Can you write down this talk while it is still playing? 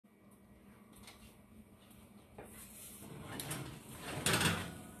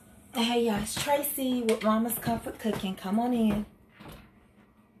Hey y'all, it's Tracy with Mama's Comfort Cooking. Come on in.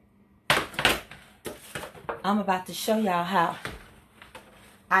 I'm about to show y'all how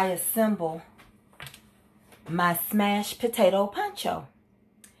I assemble my smashed potato poncho.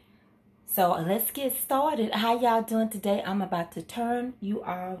 So let's get started. How y'all doing today? I'm about to turn you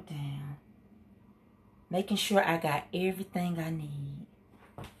all down, making sure I got everything I need.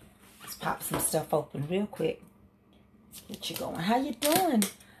 Let's pop some stuff open real quick. Get you going. How you doing,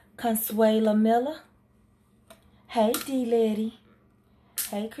 Consuela Miller? Hey, D-Lady.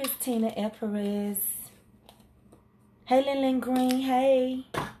 Hey, Christina L. Perez. Hey, Lynn Green. Hey.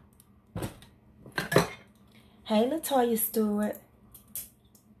 Hey, Latoya Stewart.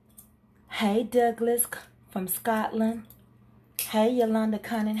 Hey, Douglas from Scotland. Hey, Yolanda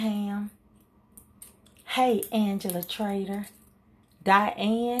Cunningham. Hey, Angela Trader.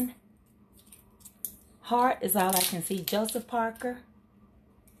 Diane Hart is all I can see. Joseph Parker.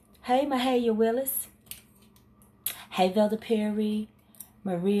 Hey, Mahalia Willis. Hey, Velda Perry.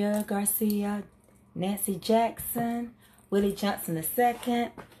 Maria Garcia. Nancy Jackson. Willie Johnson II.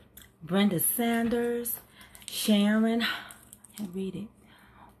 Brenda Sanders. Sharon. I can't read it.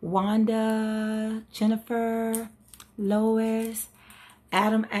 Wanda. Jennifer. Lois.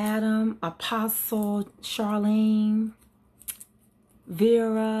 Adam. Apostle Charlene.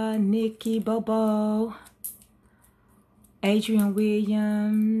 Vera. Nikki. Bobo. Adrian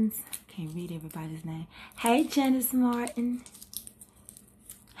Williams. Can't read everybody's name. Hey, Janice Martin.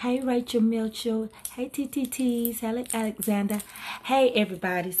 Hey, Rachel Milchel. Hey, TTTs. Hey, Alexander. Hey,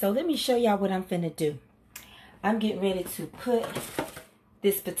 everybody. So let me show y'all what I'm finna do. I'm getting ready to put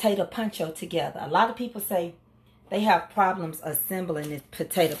this potato poncho together. A lot of people say they have problems assembling this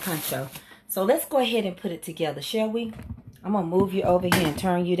potato poncho. So let's go ahead and put it together, shall we? I'm going to move you over here and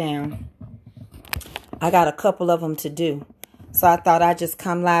turn you down. I got a couple of them to do. So I thought I'd just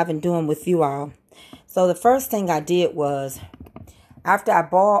come live and do them with you all. So the first thing I did was, after I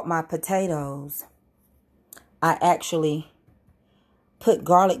boiled my potatoes, I actually put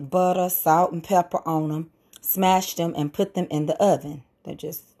garlic butter, salt, and pepper on them, smashed them, and put them in the oven. They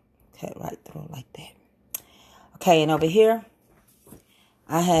just cut right through like that. Okay, and over here,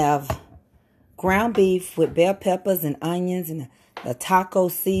 I have ground beef with bell peppers and onions and the taco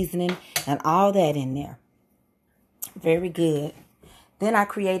seasoning and all that in there. Very good. Then I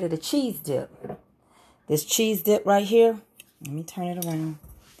created a cheese dip. This cheese dip right here, let me turn it around.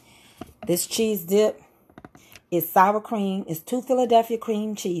 This cheese dip is sour cream. It's 2 Philadelphia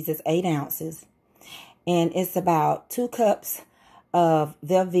cream cheeses, 8 ounces. And it's about 2 cups of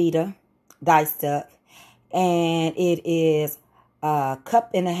Velveeta diced up. And it is a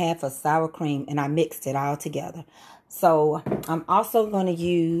cup and a half of sour cream. And I mixed it all together. So I'm also going to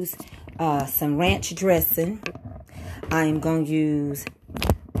use some ranch dressing. I'm going to use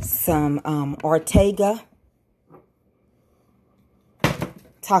some Ortega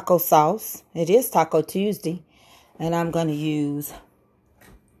taco sauce. It is Taco Tuesday. And I'm going to use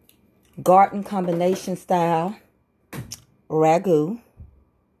garden combination style ragu.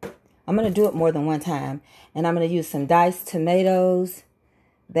 I'm going to do it more than one time. And I'm going to use some diced tomatoes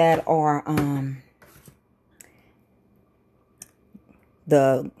that are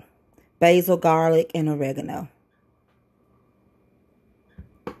the basil, garlic, and oregano.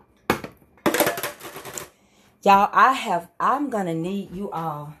 Y'all, I'm going to need you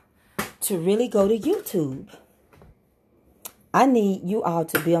all to really go to YouTube. I need you all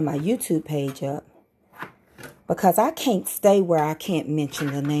to build my YouTube page up. Because I can't stay where I can't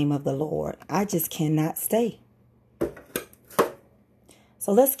mention the name of the Lord. I just cannot stay.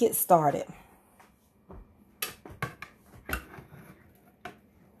 So let's get started.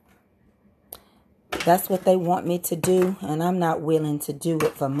 That's what they want me to do. And I'm not willing to do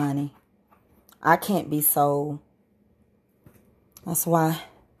it for money. I can't be sold. That's why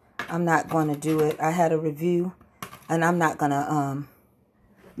I'm not going to do it. I had a review, and I'm not going to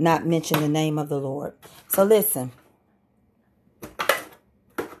not mention the name of the Lord. So listen.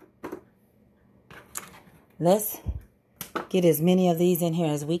 Let's get as many of these in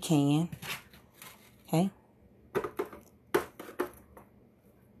here as we can. Okay.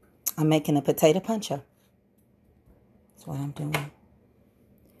 I'm making a potato poncho. That's what I'm doing.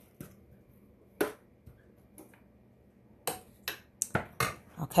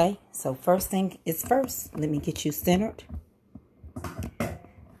 Okay, so first thing is first, let me get you centered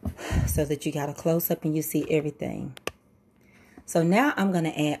so that you got a close-up and you see everything. So now I'm going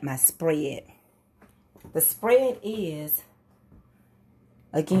to add my spread. The spread is,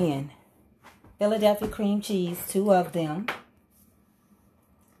 again, Philadelphia cream cheese, 2 of them.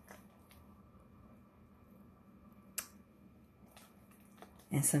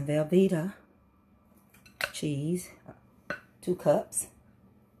 and some Velveeta cheese, 2 cups.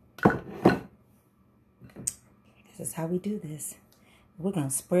 This is how we do this. We're gonna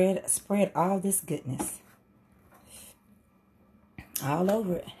spread all this goodness all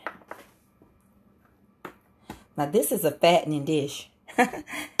over it. Now this is a fattening dish.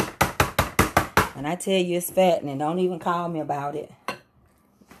 When I tell you it's fattening, don't even call me about it.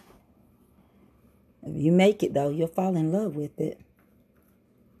 If you make it though, you'll fall in love with it.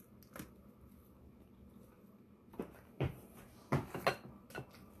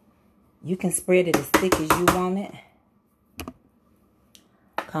 You can spread it as thick as you want it.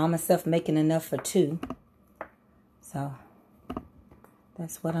 Call myself making enough for 2. So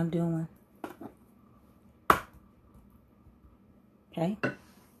that's what I'm doing. Okay.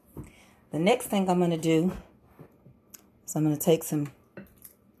 The next thing I'm going to do is I'm going to take some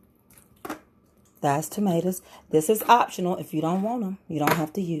diced tomatoes. This is optional. If you don't want them, you don't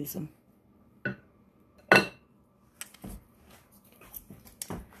have to use them.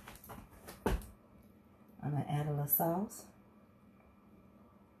 I'm going to add a little sauce.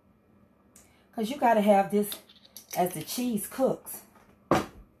 Because you got to have this as the cheese cooks.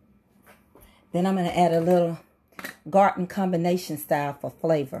 Then I'm going to add a little garden combination style for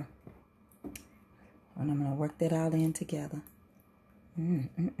flavor. And I'm going to work that all in together.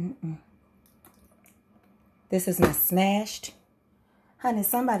 This is my smashed. Honey,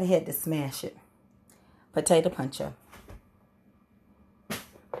 somebody had to smash it. Potato Poncho.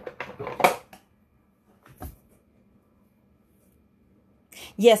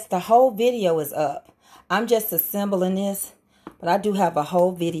 Yes, the whole video is up. I'm just assembling this, but I do have a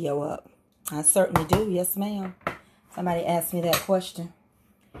whole video up. I certainly do. Yes, ma'am. Somebody asked me that question.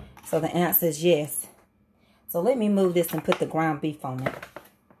 So the answer is yes. So let me move this and put the ground beef on it.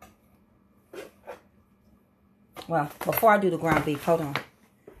 Well, before I do the ground beef, hold on.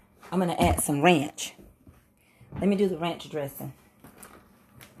 I'm going to add some ranch. Let me do the ranch dressing.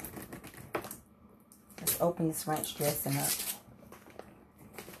 Let's open this ranch dressing up.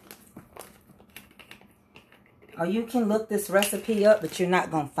 Oh, you can look this recipe up, but you're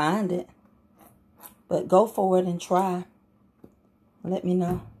not going to find it. But go for it and try. Let me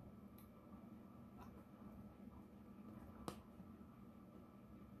know.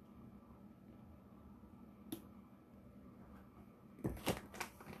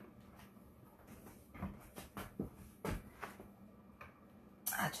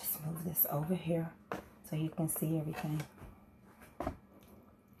 I just move this over here so you can see everything.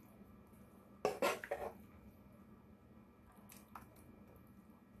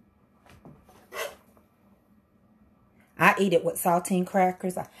 I eat it with saltine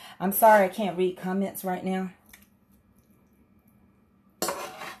crackers. I'm sorry I can't read comments right now.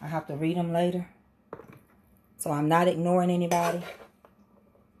 I have to read them later. So I'm not ignoring anybody.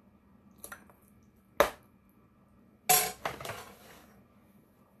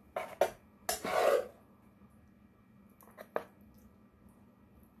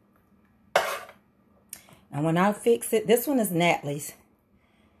 And when I fix it, this one is Natalie's.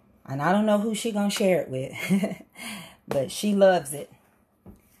 And I don't know who she gonna share it with. But she loves it.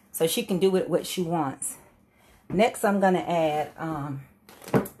 So she can do it what she wants. Next, I'm gonna add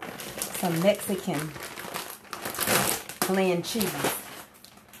some Mexican blend cheese.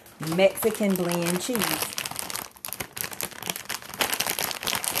 Mexican blend cheese.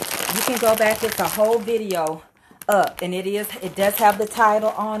 You can go back, it's a whole video up. And it does have the title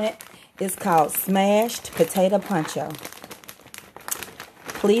on it. It's called Smashed Potato Poncho.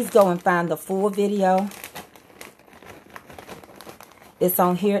 Please go and find the full video. It's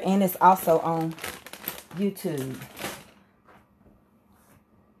on here and it's also on YouTube.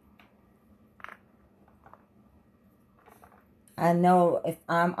 I know if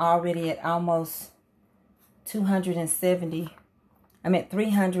I'm already at almost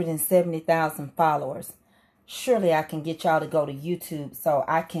 370,000 followers. Surely I can get y'all to go to YouTube so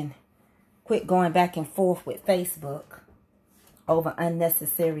I can quit going back and forth with Facebook over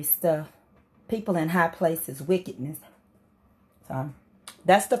unnecessary stuff. People in high places, wickedness. So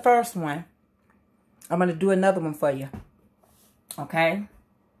that's the first one. I'm going to do another one for you. Okay?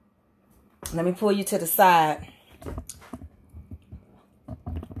 Let me pull you to the side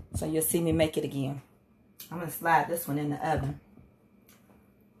so you'll see me make it again. I'm going to slide this one in the oven.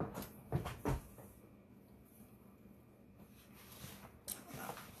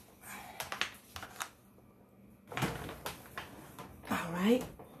 All right.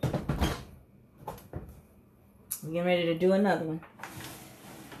 We're getting ready to do another one.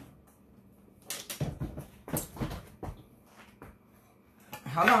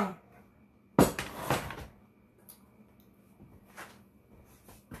 Hold on.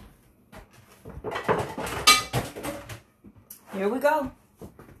 here we go.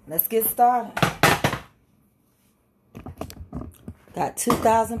 Let's get started. Got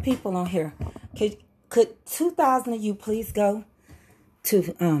 2,000 people on here. Could 2,000 of you please go to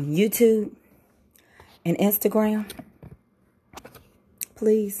YouTube and Instagram?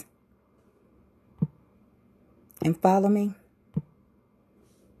 Please. And follow me.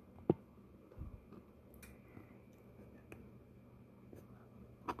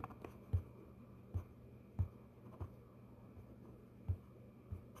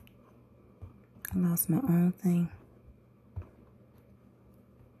 I lost my own thing.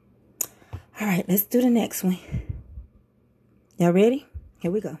 All right, let's do the next one. Y'all ready?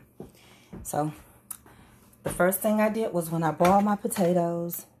 Here we go. So, the first thing I did was when I boiled my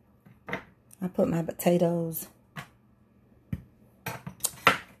potatoes, I put my potatoes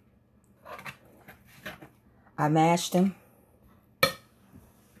I mashed them.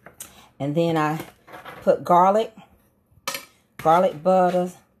 And then I put garlic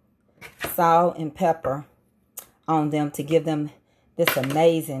butter, salt, and pepper on them to give them this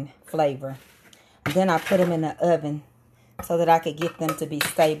amazing flavor. And then I put them in the oven so that I could get them to be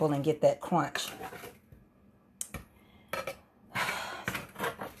stable and get that crunch.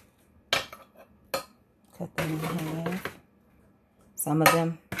 Cut them in half. Some of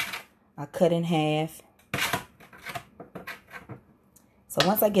them I cut in half. So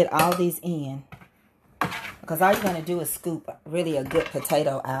once I get all these in, because all you're going to do is scoop really a good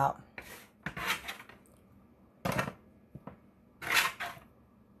potato out.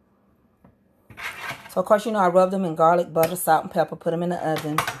 So, of course, you know, I rubbed them in garlic, butter, salt, and pepper, put them in the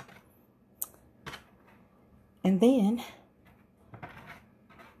oven. And then,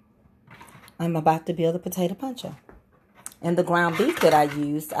 I'm about to build a potato poncho. And the ground beef that I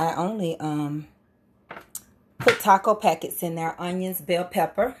used, I only put taco packets in there, onions, bell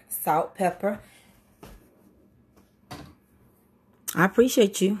pepper, salt, pepper. I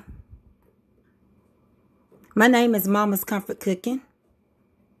appreciate you. My name is Mama's Comfort Cooking.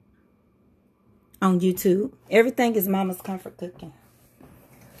 On YouTube. Everything is Mama's Comfort Cooking.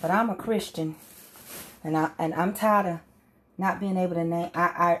 But I'm a Christian. And I'm tired of not being able to name.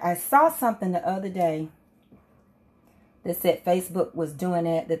 I saw something the other day that said Facebook was doing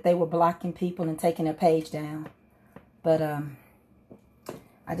that they were blocking people and taking their page down. But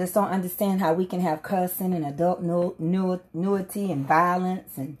I just don't understand how we can have cussing and adult nudity and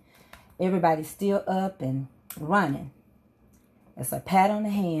violence and everybody's still up and running. It's a pat on the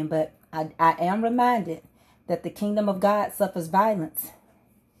hand, but I am reminded that the kingdom of God suffers violence,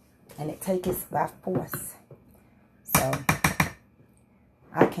 and it takes by force. So,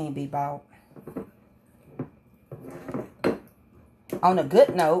 I can't be bought. On a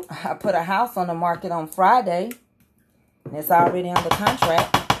good note, I put a house on the market on Friday, and it's already under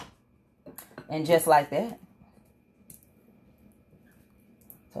contract, and just like that.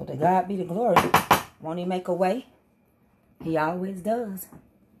 So, to God be the glory. Won't He make a way? He always does.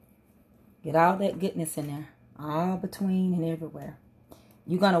 Get all that goodness in there. All between and everywhere.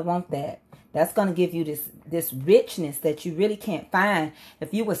 You're going to want that. That's going to give you this richness that you really can't find.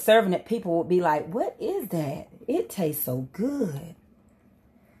 If you were serving it, people would be like, what is that? It tastes so good.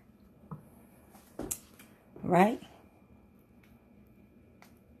 Right?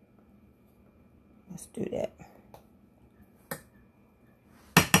 Let's do that.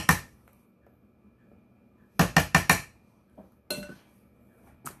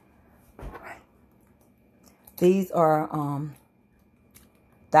 These are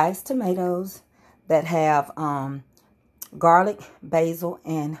diced tomatoes that have garlic, basil,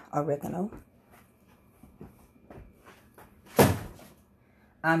 and oregano.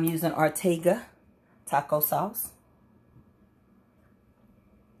 I'm using Ortega taco sauce.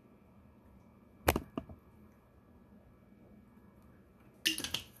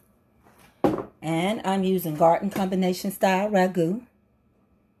 And I'm using garden combination style ragu.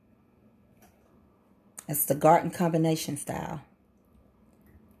 It's the garden combination style.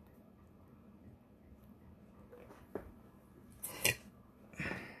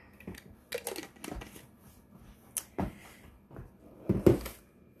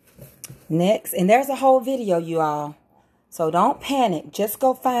 Next, and there's a whole video, you all. So don't panic. Just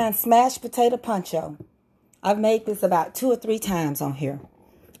go find Smashed Potato Poncho. I've made this about 2 or 3 times on here.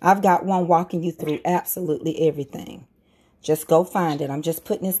 I've got one walking you through absolutely everything. Just go find it. I'm just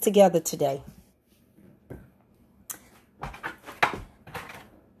putting this together today.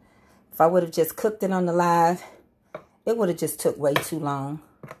 If I would have just cooked it on the live, it would have just took way too long.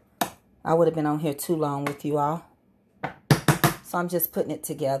 I would have been on here too long with you all. So I'm just putting it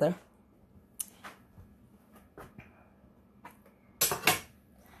together.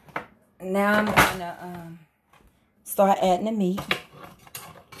 Now I'm going to start adding the meat.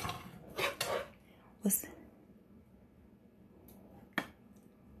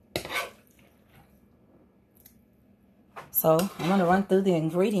 So I'm going to run through the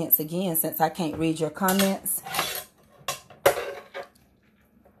ingredients again since I can't read your comments.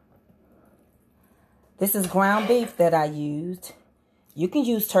 This is ground beef that I used. You can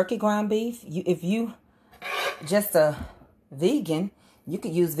use turkey ground beef. If you just a vegan, you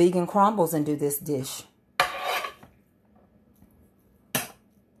could use vegan crumbles and do this dish.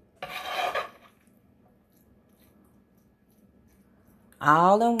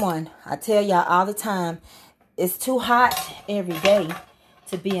 All in one. I tell y'all all the time, it's too hot every day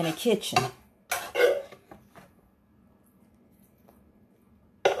to be in a kitchen.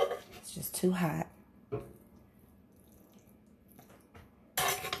 It's just too hot.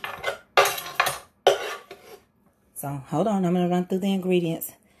 So, hold on. I'm going to run through the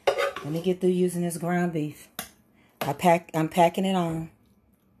ingredients. Let me get through using this ground beef. I'm packing it on.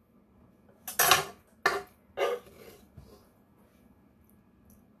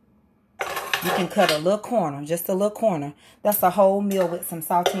 You can cut a little corner, just a little corner. That's a whole meal with some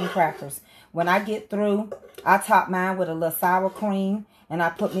saltine crackers. When I get through, I top mine with a little sour cream, and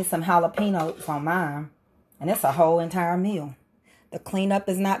I put me some jalapenos on mine. And it's a whole entire meal. The cleanup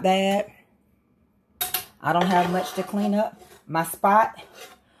is not bad. I don't have much to clean up. My spot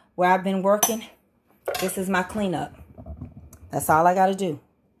where I've been working, this is my cleanup. That's all I got to do.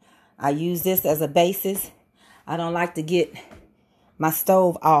 I use this as a basis. I don't like to get my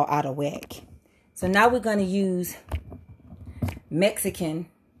stove all out of whack. So now we're going to use Mexican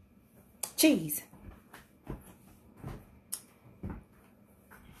cheese.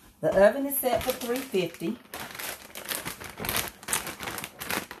 The oven is set for 350.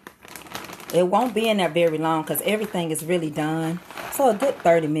 It won't be in there very long because everything is really done. So a good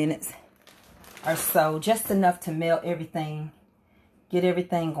 30 minutes or so. Just enough to melt everything. Get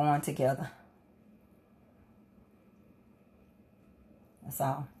everything going together. That's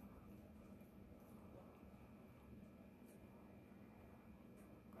all.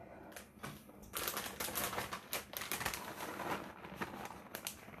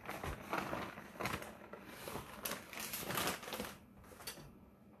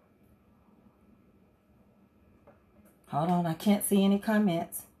 Hold on, I can't see any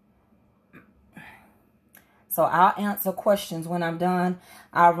comments. So I'll answer questions when I'm done.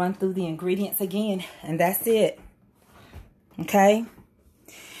 I'll run through the ingredients again, and that's it. Okay?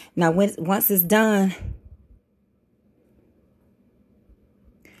 Now, once it's done,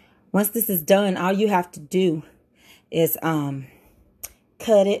 once this is done, all you have to do is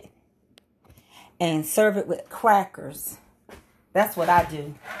cut it and serve it with crackers. That's what I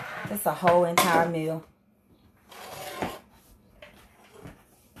do. It's a whole entire meal.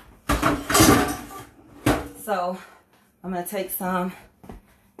 So, I'm going to take some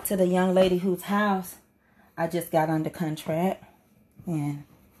to the young lady whose house I just got under contract. And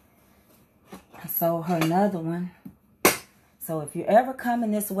I sold her another one. So, if you're ever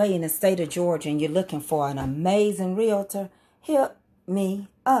coming this way in the state of Georgia and you're looking for an amazing realtor, hit me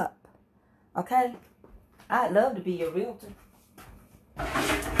up. Okay? I'd love to be your realtor.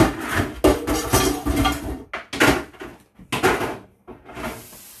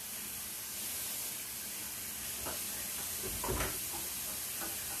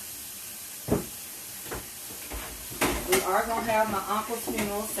 Are going to have my uncle's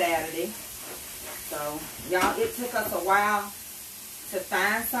funeral Saturday. So, y'all, it took us a while to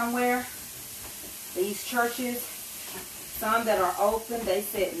find somewhere. These churches, some that are open, they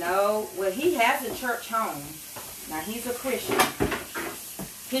said no. Well, he has a church home. Now, he's a Christian.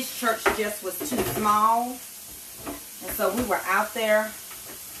 His church just was too small. And so we were out there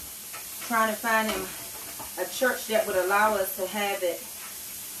trying to find him a church that would allow us to have it.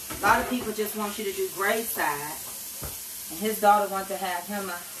 A lot of people just want you to do graveside. And his daughter wanted to have him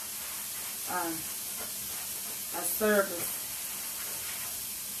a service.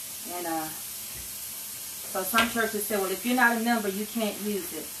 And so some churches said, well, if you're not a member, you can't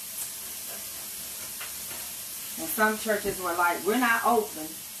use it. And some churches were like, we're not open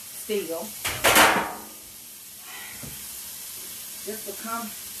still. Just become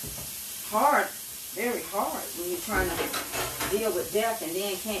hard, very hard when you're trying to deal with death and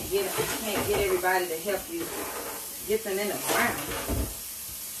then can't get everybody to help you. Get them in the ground.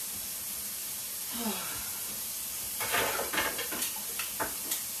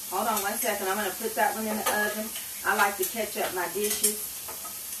 Hold on 1 second. I'm going to put that one in the oven. I like to catch up my dishes.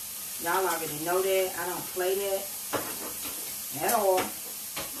 Y'all already know that. I don't play that at all.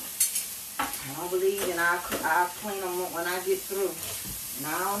 I don't believe in I'll clean them when I get through.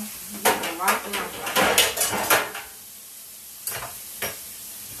 No, I'm getting them right now.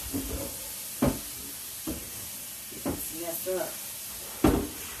 mess up. I don't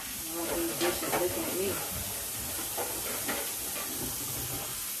want these dishes looking at me.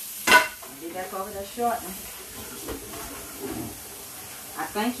 I'll be back over there shortly. I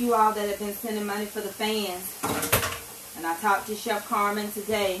thank you all that have been sending money for the fans. And I talked to Chef Carmen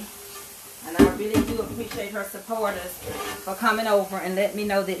today. And I really do appreciate her supporters for coming over and letting me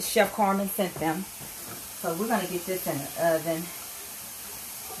know that Chef Carmen sent them. So we're going to get this in the oven.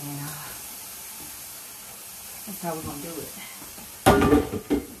 And that's how we're going to do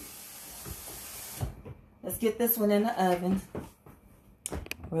it. Let's get this one in the oven.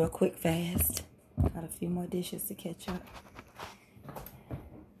 Real quick, fast. Got a few more dishes to catch up.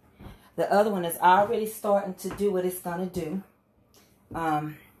 The other one is already starting to do what it's going to do.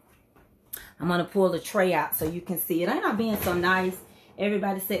 I'm going to pull the tray out so you can see it. I'm not being so nice.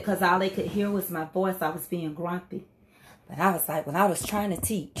 Everybody said because all they could hear was my voice, I was being grumpy. But I was like, when I was trying to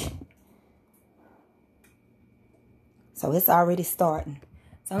teach. So it's already starting.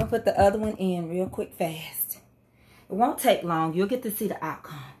 So I'm going to put the other one in real quick, fast. It won't take long. You'll get to see the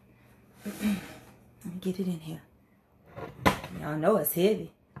outcome. Let me get it in here. Y'all know it's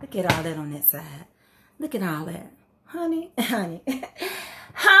heavy. Look at all that on that side. Look at all that. Honey, honey.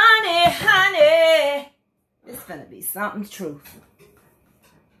 Honey, honey. It's gonna be something truthful.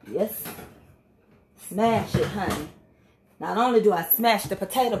 Yes. Smash it, honey. Not only do I smash the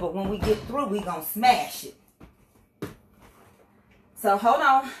potato, but when we get through, we gonna smash it. So hold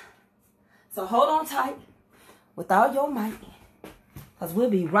on. So hold on tight with all your might. Because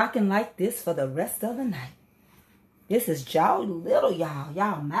we'll be rocking like this for the rest of the night. This is y'all little y'all.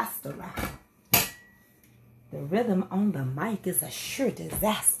 Y'all master rock. The rhythm on the mic is a sure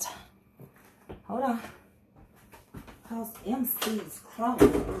disaster. Hold on. Because MC's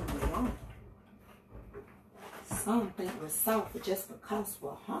crumbling. Some think we're soft just because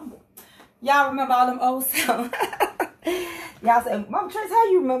we're humble. Y'all remember all them old songs? Y'all say, Mama Trace, how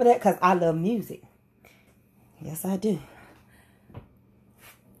you remember that? Because I love music. Yes, I do.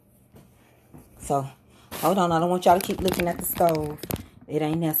 So, hold on. I don't want y'all to keep looking at the stove. It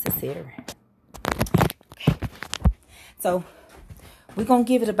ain't necessary. Okay. So, we're going to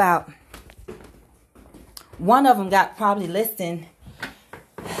give it about... One of them got probably less than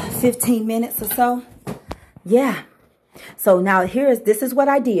 15 minutes or so. Yeah. So, now this is what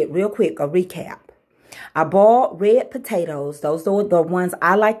I did. Real quick, a recap. I boiled red potatoes. Those are the ones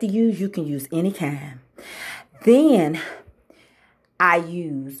I like to use. You can use any kind. Then, I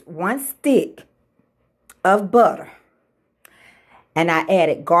used 1 stick of butter. And I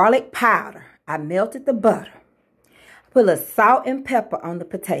added garlic powder. I melted the butter. Put a little salt and pepper on the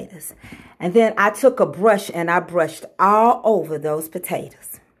potatoes. And then I took a brush and I brushed all over those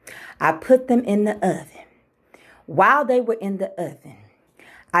potatoes. I put them in the oven. While they were in the oven,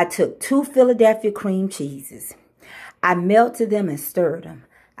 I took 2 Philadelphia cream cheeses. I melted them and stirred them.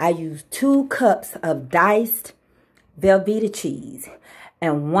 I used 2 cups of diced Velveeta cheese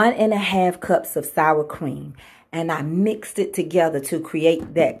and 1½ cups of sour cream. And I mixed it together to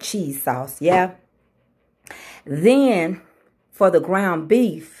create that cheese sauce, yeah? Then, for the ground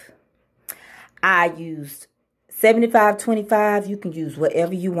beef, I used 75-25. You can use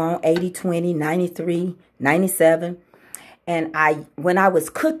whatever you want, 80-20, 93, 97. And when I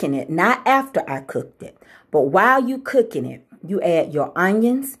was cooking it, not after I cooked it, but while you cooking it, you add your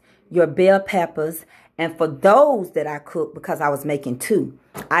onions, your bell peppers, and for those that I cooked, because I was making 2,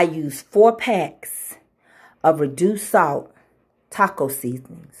 I used 4 packs of reduced salt taco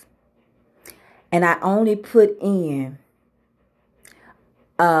seasonings. And I only put in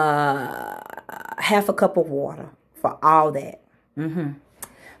half a cup of water for all that.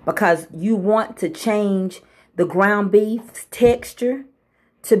 Because you want to change the ground beef's texture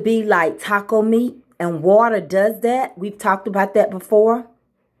to be like taco meat. And water does that. We've talked about that before.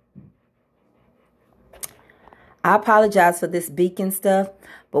 I apologize for this beacon stuff.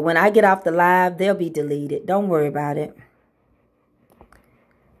 But when I get off the live, they'll be deleted. Don't worry about it.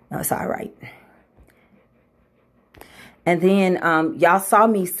 No, it's all right. And then y'all saw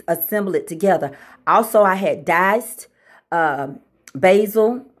me assemble it together. Also, I had diced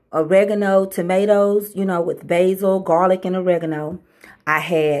basil, oregano, tomatoes, you know, with basil, garlic, and oregano. I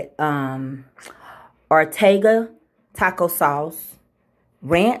had Ortega taco sauce,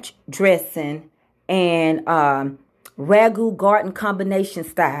 ranch dressing, and ragu garden combination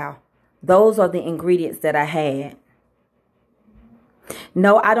style. Those are the ingredients that I had.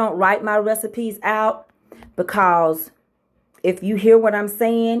 No, I don't write my recipes out because if you hear what I'm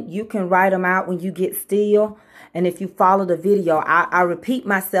saying, you can write them out when you get still. And if you follow the video, I repeat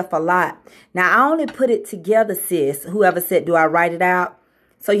myself a lot. Now, I only put it together, sis. Whoever said, do I write it out?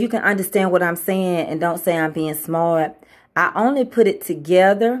 So you can understand what I'm saying and don't say I'm being smart. I only put it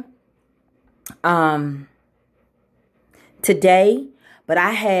together today, but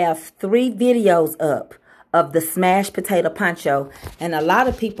I have 3 videos up of the smashed potato poncho, and a lot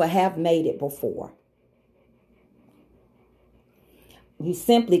of people have made it before. You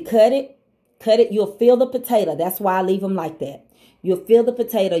simply cut it, you'll feel the potato. That's why I leave them like that. You'll feel the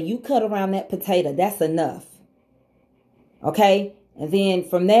potato, you cut around that potato, that's enough. Okay? And then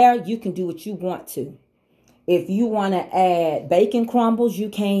from there, you can do what you want to. If you want to add bacon crumbles, you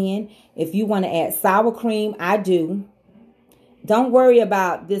can. If you want to add sour cream, I do. Don't worry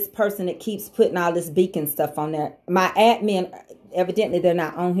about this person that keeps putting all this beacon stuff on there. My admin, evidently they're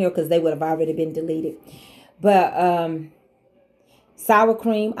not on here because they would have already been deleted. But sour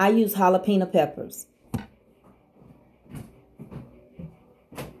cream, I use jalapeno peppers.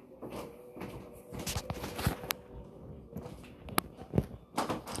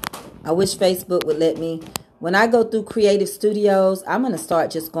 I wish Facebook would let me. When I go through creative studios, I'm going to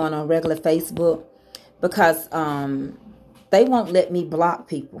start just going on regular Facebook because they won't let me block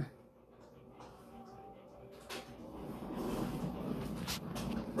people.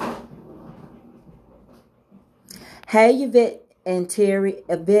 Hey, Yvette and Terry,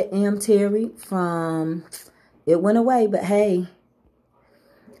 Yvette M. Terry from, it went away, but hey,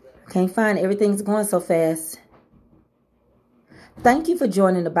 can't find it. Everything's going so fast. Thank you for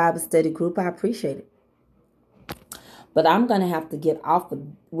joining the Bible study group. I appreciate it. But I'm going to have to get off of,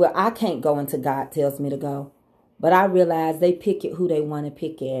 well, I can't go until God tells me to go. But I realize they pick it who they want to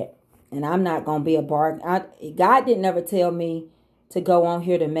pick at. And I'm not going to be a bargain. God didn't ever tell me to go on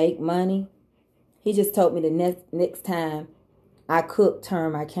here to make money. He just told me the next time I cook,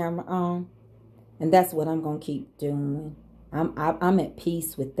 turn my camera on. And that's what I'm going to keep doing. I'm at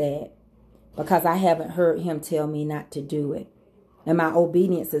peace with that. Because I haven't heard him tell me not to do it. And my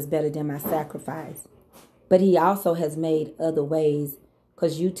obedience is better than my sacrifice. But he also has made other ways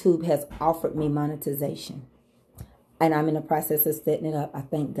because YouTube has offered me monetization. And I'm in the process of setting it up. I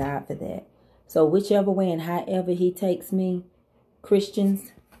thank God for that. So whichever way and however he takes me,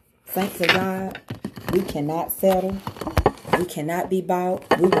 Christians, saints of God, we cannot settle. We cannot be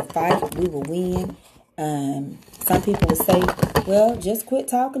bought. We will fight. We will win. Some people will say, well, just quit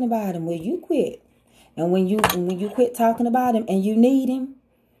talking about him. Well, you quit. And when you quit talking about him and you need him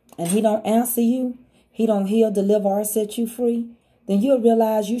and he don't answer you, he don't heal, deliver, or set you free, then you'll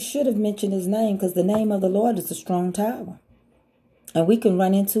realize you should have mentioned his name because the name of the Lord is a strong tower. And we can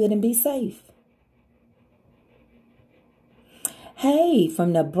run into it and be safe. Hey,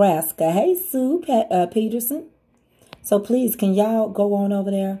 from Nebraska. Hey, Sue Peterson. So please, can y'all go on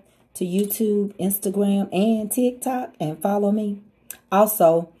over there to YouTube, Instagram, and TikTok and follow me?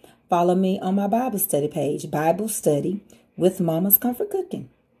 Also, follow me on my Bible study page, Bible Study with Mama's Comfort Cooking.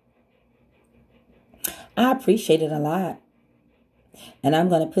 I appreciate it a lot. And I'm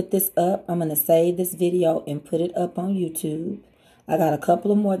going to put this up. I'm going to save this video and put it up on YouTube. I got a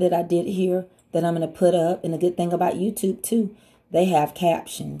couple of more that I did here that I'm going to put up. And the good thing about YouTube, too, they have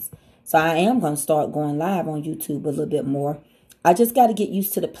captions. So I am going to start going live on YouTube a little bit more. I just got to get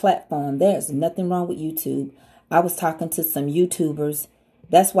used to the platform. There's nothing wrong with YouTube. I was talking to some YouTubers.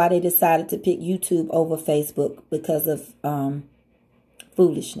 That's why they decided to pick YouTube over Facebook because of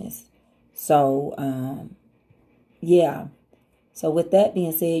foolishness. So, yeah. So with that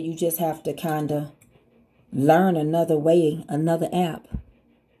being said, you just have to kind of learn another way, another app.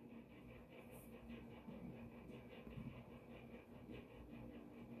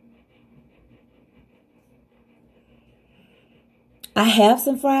 I have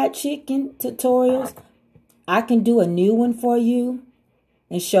some fried chicken tutorials. I can do a new one for you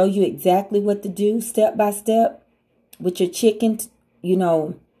and show you exactly what to do step by step with your chicken. You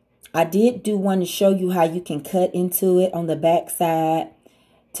know, I did do one to show you how you can cut into it on the back side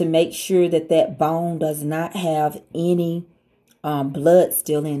to make sure that that bone does not have any blood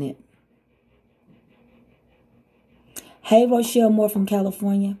still in it. Hey, Rochelle Moore from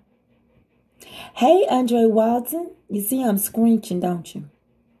California. Hey, Andre Walton. You see I'm screeching, don't you?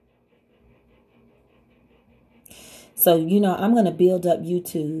 So, you know, I'm going to build up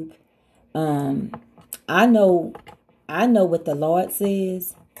YouTube. I know what the Lord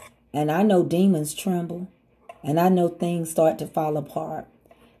says. And I know demons tremble. And I know things start to fall apart.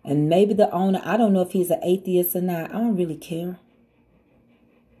 And maybe the owner, I don't know if he's an atheist or not. I don't really care.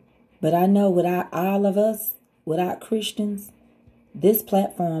 But I know without all of us, without Christians, this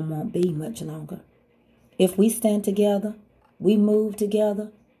platform won't be much longer. If we stand together, we move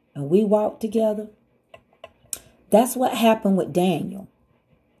together, and we walk together. That's what happened with Daniel.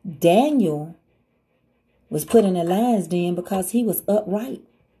 Daniel was put in the lion's den because he was upright.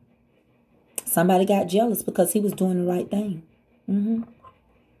 Somebody got jealous because he was doing the right thing.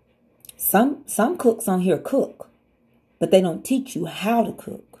 Some cooks on here cook, but they don't teach you how to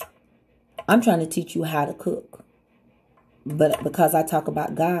cook. I'm trying to teach you how to cook. But because I talk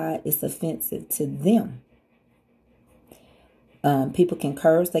about God, it's offensive to them. People can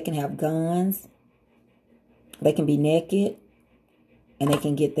curse. They can have guns. They can be naked. And they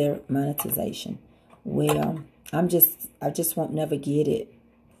can get their monetization. Well, I just won't never get it.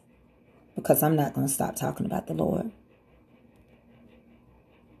 Because I'm not going to stop talking about the Lord.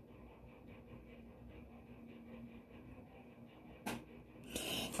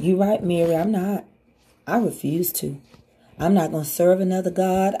 You're right, Mary. I'm not. I refuse to. I'm not going to serve another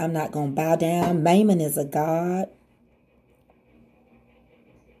God. I'm not going to bow down. Mammon is a God.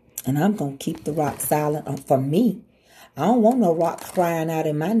 And I'm going to keep the rock silent for me. I don't want no rock crying out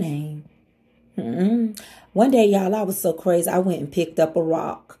in my name. One day, y'all, I was so crazy. I went and picked up a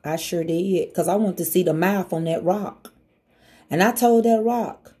rock. I sure did. Because I wanted to see the mouth on that rock. And I told that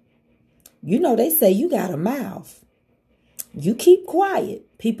rock, you know, they say you got a mouth. You keep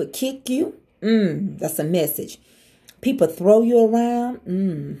quiet. People kick you. That's a message. People throw you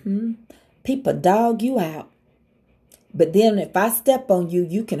around. People dog you out. But then if I step on you,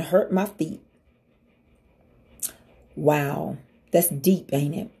 you can hurt my feet. Wow. That's deep,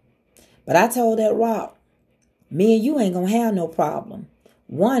 ain't it? But I told that rock, me and you ain't going to have no problem.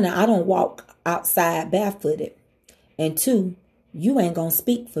 One, I don't walk outside barefooted. And two, you ain't going to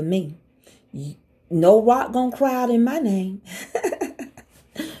speak for me. No rock going to cry out in my name.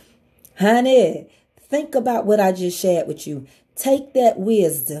 Honey, think about what I just shared with you. Take that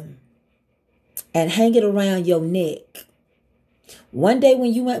wisdom and hang it around your neck. One day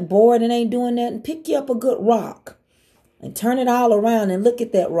when you went bored and ain't doing nothing, pick you up a good rock and turn it all around and look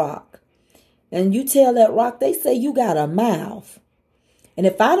at that rock. And you tell that rock, they say you got a mouth. And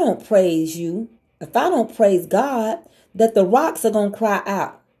if I don't praise you, if I don't praise God, that the rocks are going to cry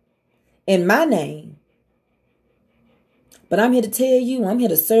out in my name. But I'm here to tell you, I'm here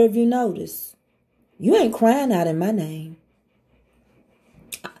to serve you notice. You ain't crying out in my name.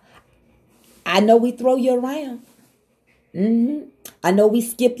 I know we throw you around. I know we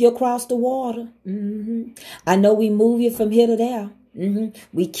skip you across the water. I know we move you from here to there.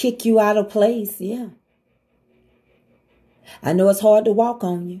 We kick you out of place. Yeah. I know it's hard to walk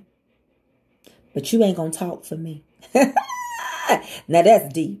on you. But you ain't going to talk for me. Now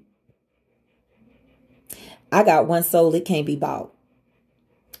that's deep. I got one soul that can't be bought.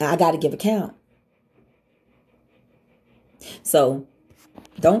 I got to give account. So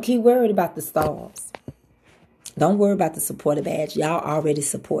don't keep worried about the stars. Don't worry about the supporter badge. Y'all already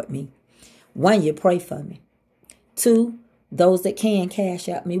support me. One, you pray for me. Two, those that can cash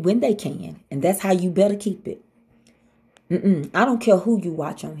out me when they can. And that's how you better keep it. I don't care who you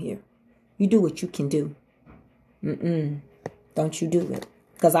watch on here. You do what you can do. Don't you do it.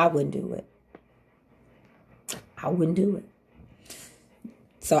 Because I wouldn't do it. I wouldn't do it.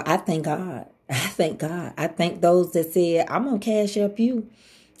 So I thank God. I thank God. I thank those that said, I'm going to cash up you.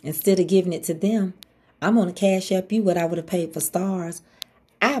 Instead of giving it to them, I'm going to cash up you what I would have paid for stars.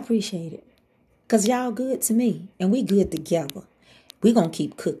 I appreciate it. Because y'all good to me. And we good together. We going to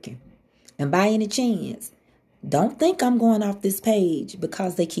keep cooking. And by any chance, don't think I'm going off this page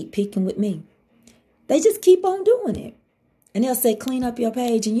because they keep picking with me. They just keep on doing it. And they'll say, clean up your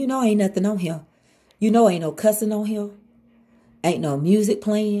page. And you know ain't nothing on here. You know ain't no cussing on here. Ain't no music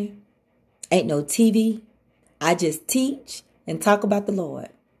playing. Ain't no TV. I just teach and talk about the Lord.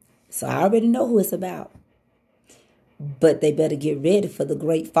 So I already know who it's about. But they better get ready for the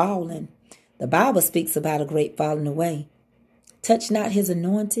great falling. The Bible speaks about a great falling away. Touch not his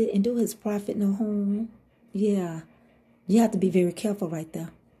anointed and do his prophet no harm. Yeah. You have to be very careful right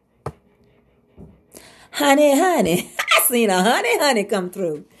there. Honey. I seen a honey come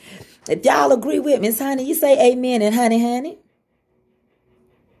through. If y'all agree with me, honey, you say amen and honey.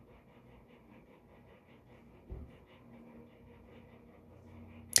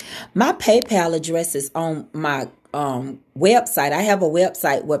 My PayPal address is on my website. I have a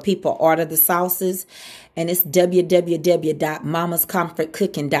website where people order the sauces, and it's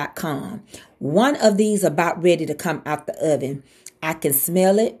www.mamascomfortcooking.com. One of these about ready to come out the oven. I can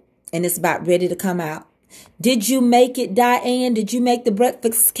smell it, and it's about ready to come out. Did you make it, Diane? Did you make the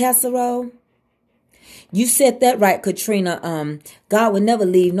breakfast casserole? You said that right, Katrina. God would never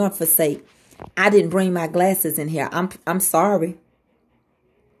leave nor forsake. I didn't bring my glasses in here. I'm sorry.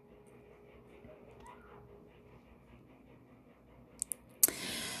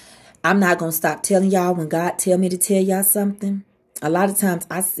 I'm not going to stop telling y'all when God tell me to tell y'all something. A lot of times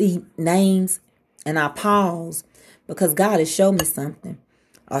I see names and I pause because God has shown me something.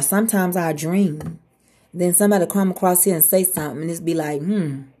 Or sometimes I dream. Then somebody come across here and say something, and it's be like,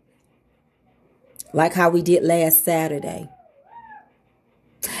 like how we did last Saturday.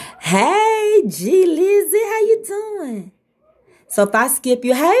 Hey, G Lizzie, how you doing? So if I skip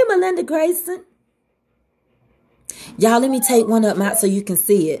you, hey, Melinda Grayson. Y'all, let me take one up out so you can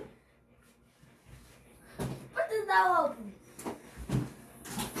see it. What is that open?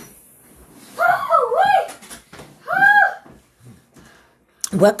 Oh, wait!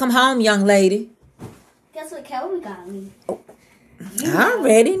 Welcome home, young lady. Guess what Kelly got me? Oh, I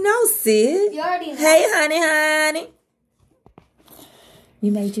already know, sid. You already know. Hey, honey.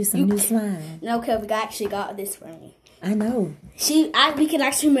 You made you some new slime. No, Kelly actually got this for me. I know. We can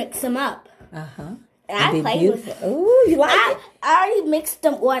actually mix them up. Uh-huh. And I played with it. Ooh, you like it? I already mixed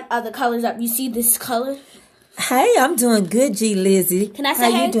them one other colors up. You see this color? Hey, I'm doing good, G Lizzie. Can I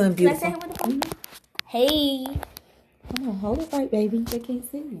say how hey? you doing, beautiful? Can I say hey with the phone? Hey. Come on, hold it right, baby. They can't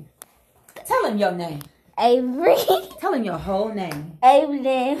see you. Tell him your name. Avery. Tell him your whole name. Avery.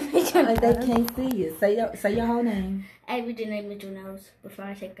 They can't see you. Say your whole name. Avery Janae Mitchell knows before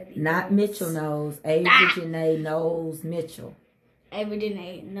I take a deep Not breath. Mitchell knows. Avery Janae knows Mitchell. Avery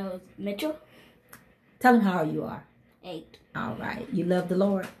Janae knows Mitchell. Tell him how old you are. 8. All right. You love the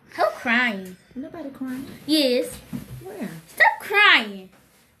Lord. Stop crying. Nobody crying. Yes. Where? Stop crying.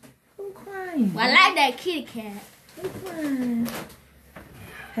 Who crying? Well, I like that kitty cat. Who crying?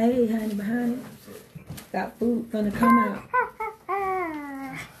 Hey, honey, behind it. Got food gonna come out.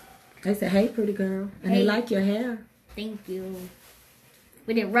 They said, hey, pretty girl. And they like your hair. Thank you.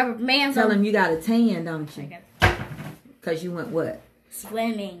 We did rubber bands Tell on. them you got a tan, don't you? Because you went what?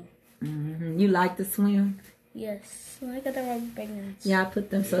 Swimming. Mm-hmm. You like to swim? Yes. I got the rubber bands. Yeah, I put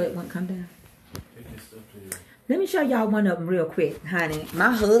them so it won't come down. Let me show y'all one of them real quick, honey.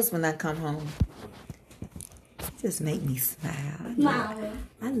 My husband, I come home, just make me smile. Mama.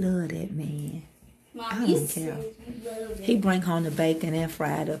 I love that man. Mom, I don't care. He bring home the bacon and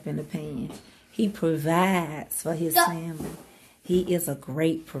fry it up in the pan. He provides for his family. He is a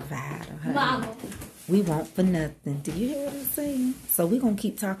great provider, honey. Mama. We want for nothing. Do you hear what I'm saying? So we're going to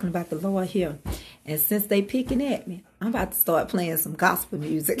keep talking about the Lord here. And since they picking at me, I'm about to start playing some gospel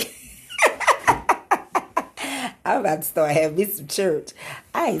music. I'm about to start having me some church.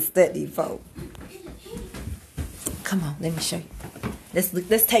 I ain't studying folk. Come on, let me show you.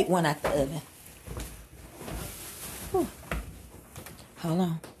 Let's take one out the oven. Whew. Hold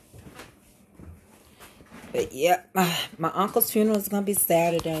on. But yeah, my uncle's funeral is going to be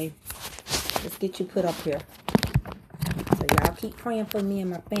Saturday. Let's get you put up here. So y'all keep praying for me and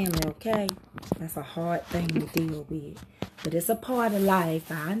my family, okay? That's a hard thing to deal with. But it's a part of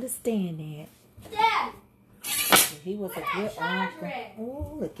life. I understand that. Dad! He was a good uncle.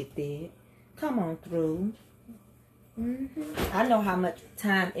 Oh, look at that. Come on through. I know how much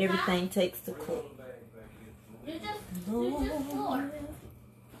time everything takes to cook. You just poured.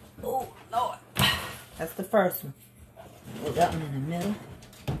 Oh, Lord. That's the first one. Put that one in the middle.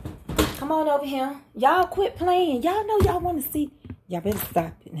 Come on over here. Y'all quit playing. Y'all know y'all want to see. Y'all better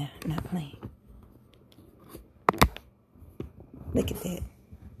stop it now. Not playing. Look at that.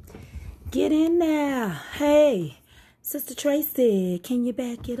 Get in there. Hey, Sister Tracy, can you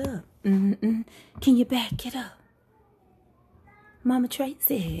back it up? Can you back it up? Mama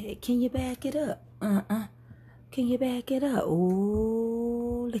Tracy, can you back it up? Can you back it up?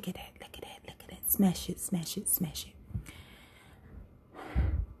 Oh, look at that. Look at that. Look at that. Smash it, smash it, smash it.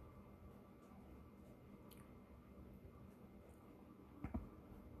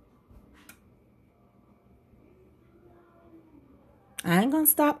 I ain't gonna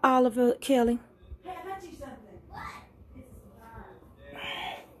stop Oliver, Kelly.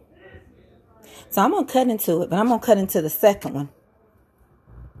 So I'm gonna cut into it, but I'm gonna cut into the second one.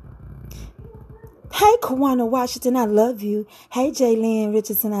 Hey, Kawana Washington, I love you. Hey, Jaylynn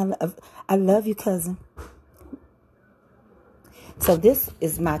Richardson, I love you, cousin. So this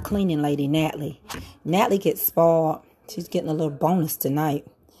is my cleaning lady, Natalie. Natalie gets spoiled. She's getting a little bonus tonight,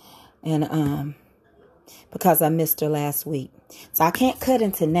 and because I missed her last week. So I can't cut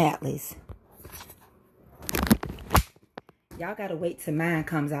into Natalie's. Y'all got to wait till mine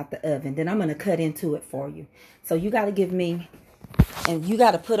comes out the oven. Then I'm going to cut into it for you. So you got to give me, and you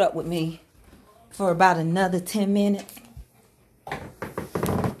got to put up with me for about another 10 minutes.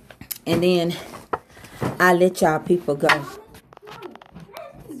 And then I let y'all people go.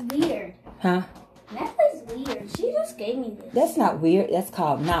 That's weird. Huh? That's weird. She just gave me this. That's not weird. That's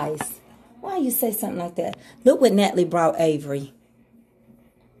called nice. Why you say something like that? Look what Natalie brought Avery.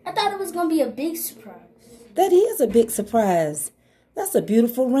 I thought it was going to be a big surprise. That is a big surprise. That's a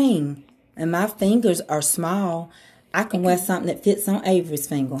beautiful ring. And my fingers are small. I can wear something that fits on Avery's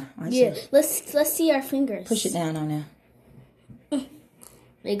finger. Yeah, let's see our fingers. Push it down on there.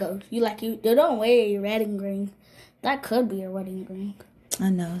 There you go. You don't wear your wedding ring. That could be your wedding ring. I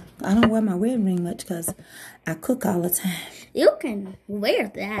know. I don't wear my wedding ring much because I cook all the time. You can wear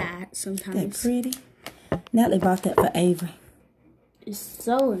that sometimes. That pretty. Natalie bought that for Avery. It's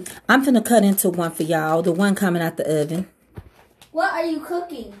so... I'm finna cut into one for y'all. The one coming out the oven. What are you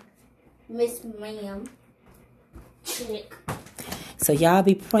cooking, Miss Ma'am? Chick. So y'all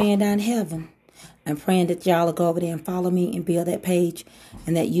be praying down heaven. I'm praying that y'all will go over there and follow me and build that page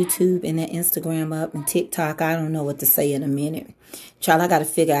and that YouTube and that Instagram up and TikTok. I don't know what to say in a minute. Child, I got to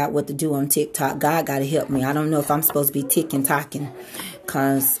figure out what to do on TikTok. God got to help me. I don't know if I'm supposed to be talking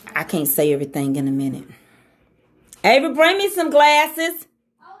because I can't say everything in a minute. Ava, bring me some glasses.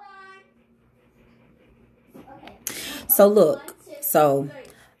 Hold on. Okay. So look,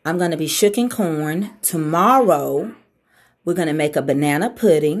 I'm going to be cooking corn. Tomorrow, we're going to make a banana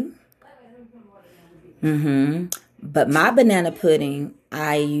pudding. But my banana pudding,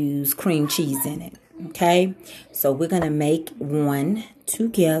 I use cream cheese in it. Okay? So we're going to make one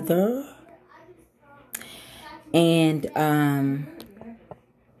together. And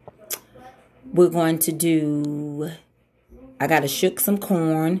we're going to do, I got to shook some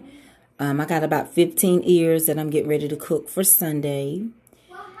corn. I got about 15 ears that I'm getting ready to cook for Sunday.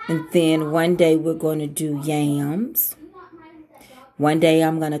 And then one day we're going to do yams. One day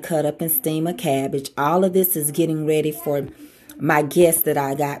I'm going to cut up and steam a cabbage. All of this is getting ready for my guests that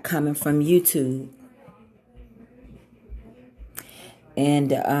I got coming from YouTube. And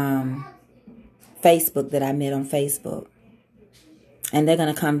Facebook that I met on Facebook. And they're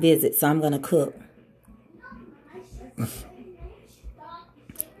going to come visit, so I'm going to cook.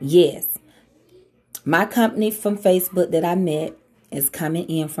 Yes. My company from Facebook that I met is coming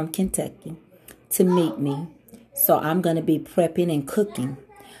in from Kentucky to meet me. So I'm going to be prepping and cooking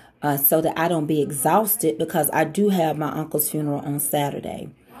so that I don't be exhausted because I do have my uncle's funeral on Saturday.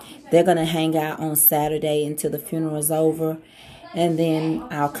 They're going to hang out on Saturday until the funeral is over. And then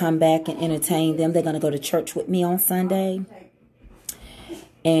I'll come back and entertain them. They're going to go to church with me on Sunday.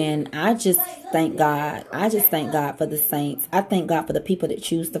 And I just thank God. I just thank God for the saints. I thank God for the people that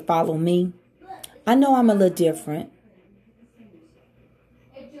choose to follow me. I know I'm a little different.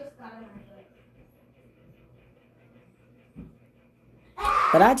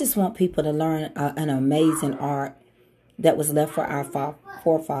 But I just want people to learn an amazing art that was left for our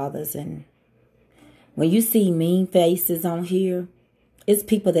forefathers. And when you see mean faces on here, it's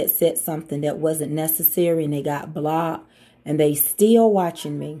people that said something that wasn't necessary and they got blocked and they still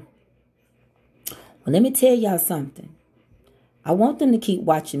watching me. Well, let me tell y'all something. I want them to keep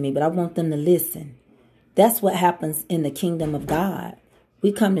watching me, but I want them to listen. That's what happens in the kingdom of God.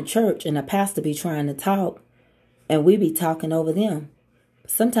 We come to church and the pastor be trying to talk and we be talking over them.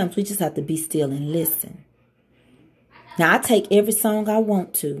 Sometimes we just have to be still and listen. Now, I take every song I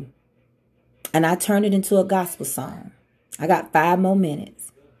want to, and I turn it into a gospel song. I got 5 more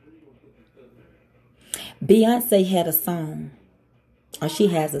minutes. Beyonce had a song, or she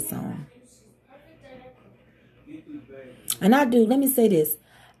has a song. And I do, let me say this.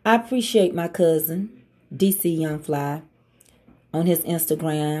 I appreciate my cousin, DC Young Fly, on his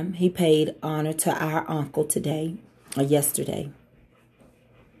Instagram. He paid honor to our uncle today, or yesterday.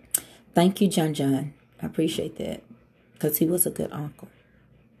 Thank you, John. I appreciate that because he was a good uncle.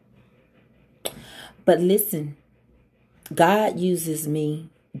 But listen, God uses me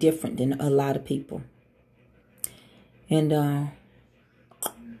different than a lot of people. And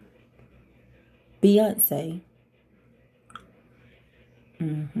Beyonce.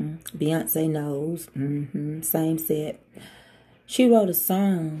 Beyonce knows. Same set. She wrote a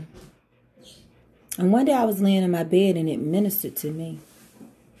song. And one day I was laying in my bed and it ministered to me.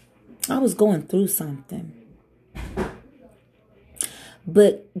 I was going through something.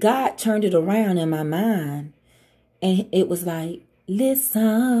 But God turned it around in my mind. And it was like,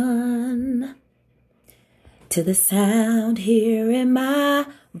 listen to the sound here in my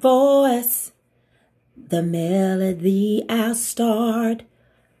voice. The melody I'll start,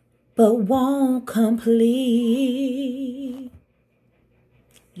 but won't complete.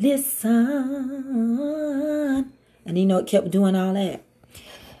 Listen. And you know, it kept doing all that.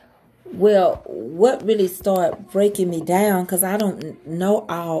 Well, what really started breaking me down, because I don't know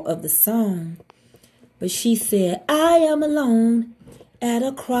all of the song, but she said, I am alone at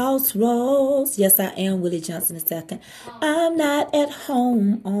a crossroads. Yes, I am Willie Johnson II. I'm not at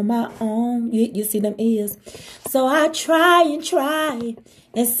home on my own. You see them ears? So I try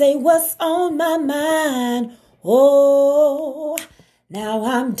and say what's on my mind. Oh, Now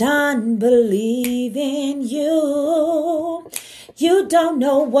I'm done believing you. You don't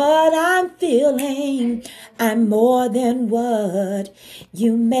know what I'm feeling. I'm more than what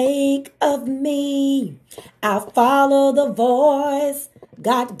you make of me. I'll follow the voice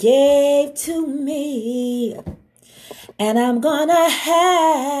God gave to me. And I'm gonna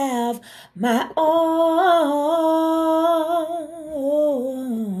have my own.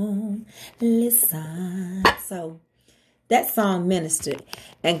 Listen. So that song ministered.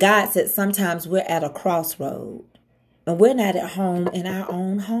 And God said sometimes we're at a crossroad. And we're not at home in our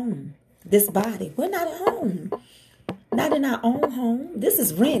own home. This body, we're not at home. Not in our own home. This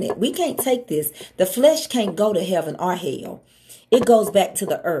is rented. We can't take this. The flesh can't go to heaven or hell. It goes back to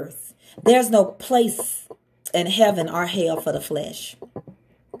the earth. There's no place in heaven or hell for the flesh.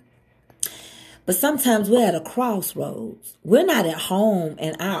 But sometimes we're at a crossroads. We're not at home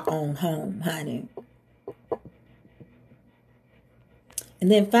in our own home, honey.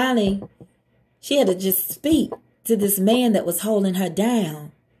 And then finally, she had to just speak to this man that was holding her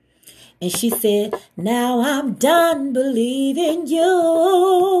down. And she said, now I'm done believing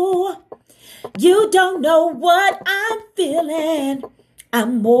you. You don't know what I'm feeling.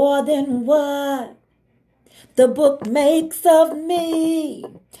 I'm more than what the book makes of me.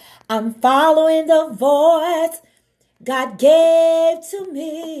 I'm following the voice God gave to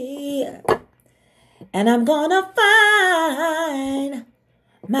me. And I'm gonna find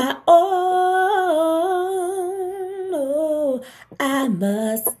my own. Oh, I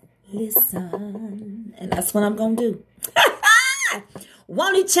must listen. And that's what I'm going to do.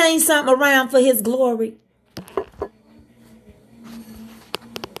 Won't he change something around for his glory?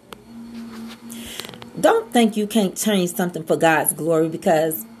 Don't think you can't change something for God's glory,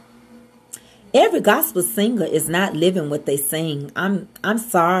 because every gospel singer is not living what they sing. I'm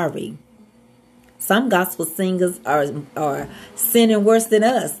sorry. Some gospel singers are sinning worse than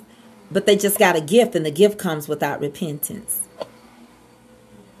us, but they just got a gift, and the gift comes without repentance.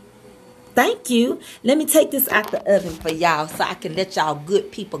 Thank you. Let me take this out the oven for y'all so I can let y'all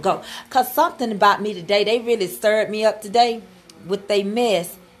good people go. Because something about me today, they really stirred me up today with their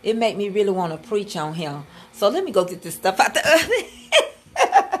mess. It made me really want to preach on him. So let me go get this stuff out the oven.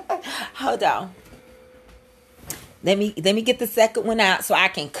 Hold on. Let me get the second one out so I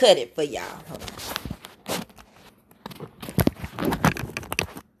can cut it for y'all. Hold on.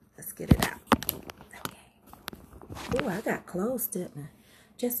 Let's get it out. Okay. Oh, I got close, didn't I?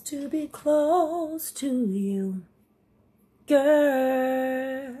 Just to be close to you,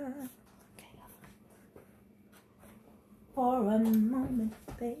 girl. Okay. For a moment,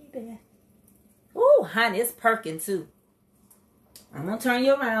 baby. Oh, honey, it's perking too. I'm gonna turn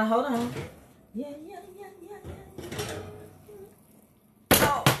you around. Hold on. Yeah.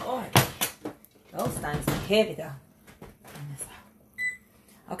 Oh, Lord. Those things are heavy though.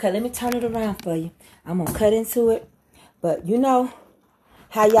 Okay, let me turn it around for you. I'm gonna cut into it. But you know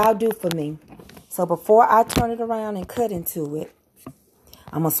how y'all do for me. So before I turn it around and cut into it,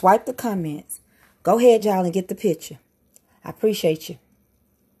 I'm going to swipe the comments. Go ahead, y'all, and get the picture. I appreciate you.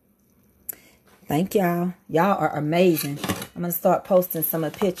 Thank y'all. Y'all are amazing. I'm going to start posting some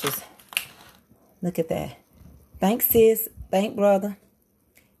of the pictures. Look at that. Thanks, sis. Thank brother.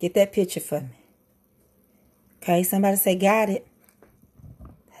 Get that picture for me. Okay, somebody say got it.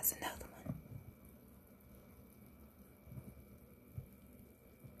 That's another one.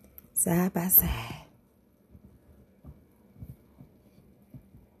 Side by side.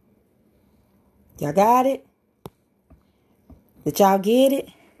 Y'all got it? Did y'all get it?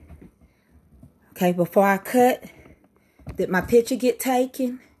 Okay, before I cut, did my picture get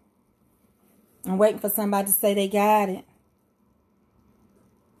taken? I'm waiting for somebody to say they got it.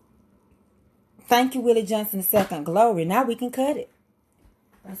 Thank you, Willie Johnson II. Glory. Now we can cut it.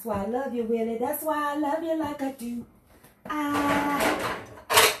 That's why I love you, Willie. That's why I love you like I do.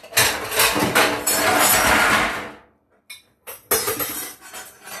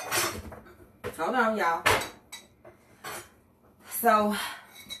 Hold on, y'all. So,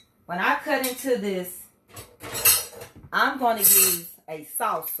 when I cut into this, I'm going to use a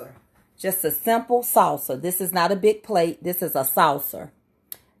saucer. Just a simple saucer. This is not a big plate. This is a saucer.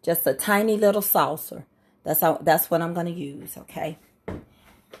 Just a tiny little saucer. That's what I'm going to use, okay?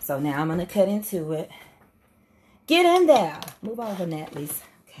 So, now I'm going to cut into it. Get in there. Move over, Natalie's.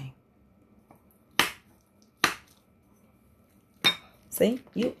 Okay. See?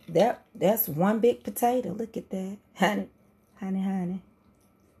 That's one big potato. Look at that. Honey. Honey,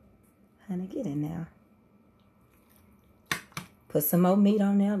 get in there. Put some more meat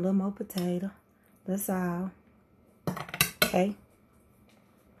on there. A little more potato. That's all. Okay.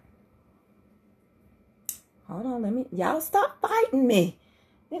 Hold on, let me, y'all stop fighting me.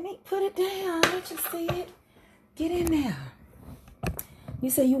 Let me put it down, let you see it. Get in there. You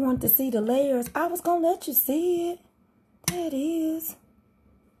say you want to see the layers. I was gonna let you see it. There it is.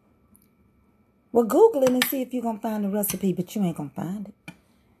 Well, Google it and see if you're gonna find the recipe, but you ain't gonna find it.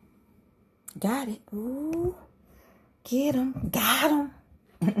 Got it. Ooh. Get him. Got him.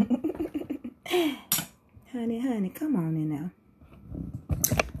 Honey, come on in now.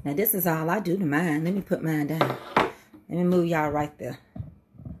 Now, this is all I do to mine. Let me put mine down. Let me move y'all right there.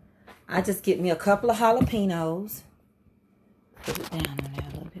 I just get me a couple of jalapenos. Put it down on there a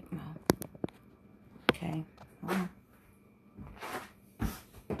little bit more. Okay. I'm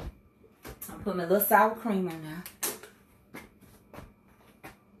putting a little sour cream on there.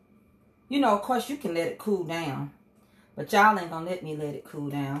 You know, of course, you can let it cool down. But y'all ain't gonna let me let it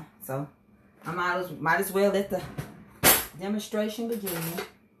cool down. So, I might as well let the demonstration begin.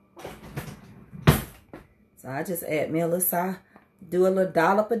 So, I just add me a little sour. Do a little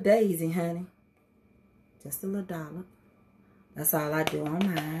dollop of daisy, honey. Just a little dollop. That's all I do on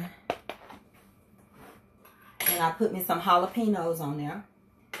mine. And I put me some jalapenos on there.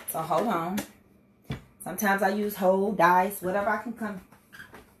 So hold on. Sometimes I use whole, dice, whatever I can come.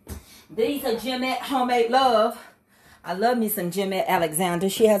 These are Jimette Homemade Love. I love me some Jimette Alexander.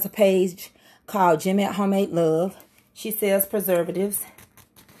 She has a page called Jimette Homemade Love. She sells preservatives.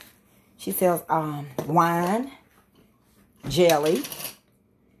 She sells wine, jelly,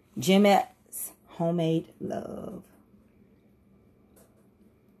 Jimette's Homemade Love.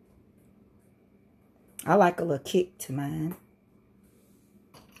 I like a little kick to mine.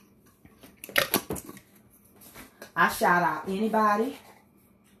 I shout out anybody.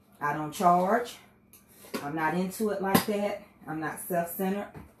 I don't charge. I'm not into it like that. I'm not self-centered.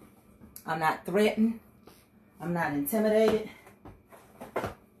 I'm not threatened. I'm not intimidated.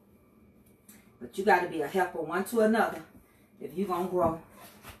 But you got to be a helper one to another if you're going to grow.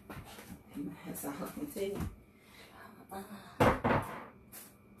 That's all I can tell you.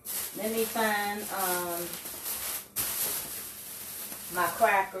 Let me find my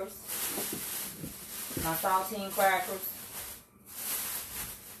crackers, my saltine crackers.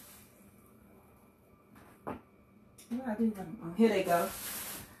 What do I do with them? Oh, here they go.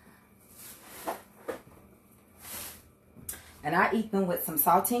 And I eat them with some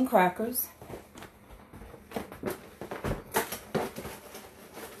saltine crackers.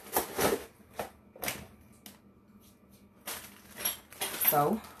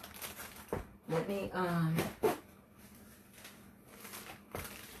 So, let me,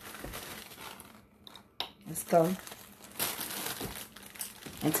 let's go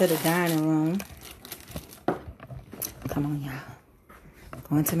into the dining room. Come on, y'all.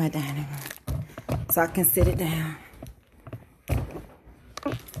 Go into my dining room so I can sit it down.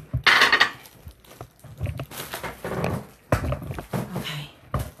 Okay.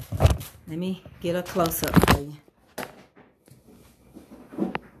 Let me get a close-up for you.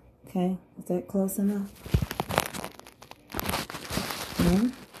 Okay, is that close enough?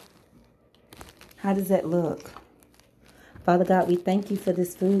 How does that look? Father God, we thank you for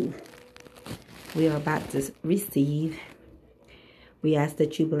this food we are about to receive. We ask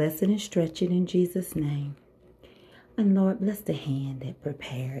that you bless it and stretch it in Jesus' name. And Lord, bless the hand that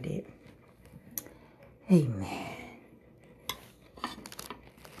prepared it. Amen.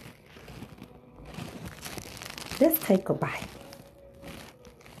 Let's take a bite.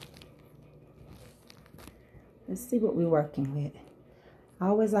 Let's see what we're working with. I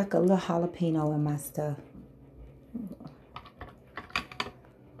always like a little jalapeno in my stuff.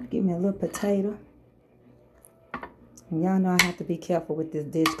 Give me a little potato. And y'all know I have to be careful with this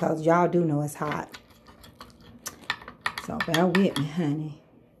dish because y'all do know it's hot. So bear with me, honey.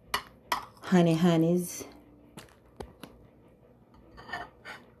 Honeys.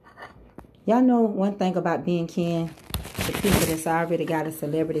 Y'all know one thing about being kin. The people that's already got a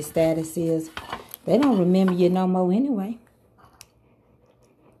celebrity status is they don't remember you no more anyway.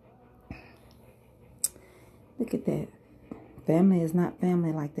 Look at that. Family is not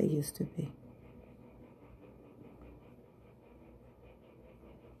family like they used to be.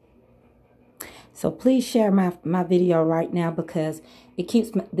 So please share my video right now because it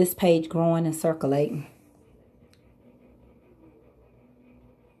keeps this page growing and circulating.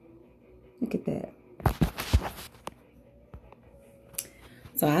 Look at that.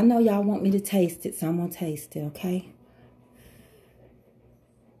 So I know y'all want me to taste it, so I'm going to taste it, okay?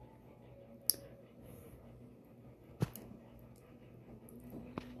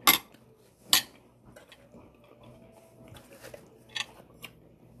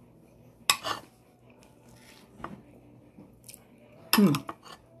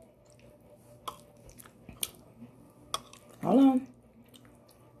 Hold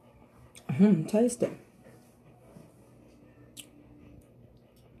on. Taste it.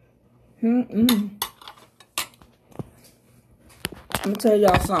 I'm gonna tell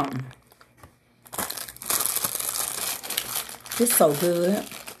y'all something. It's so good.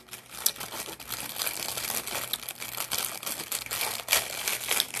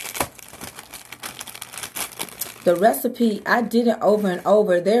 The recipe, I did it over and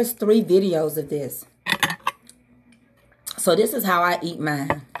over. There's 3 videos of this. So this is how I eat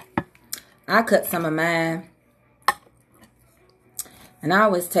mine. I cut some of mine. And I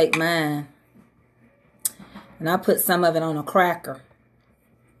always take mine. And I put some of it on a cracker.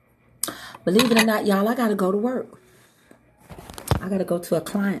 Believe it or not, y'all, I got to go to work. I got to go to a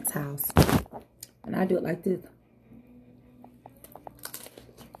client's house. And I do it like this.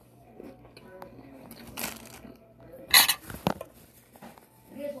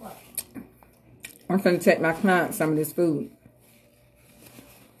 I'm going to take my client some of this food.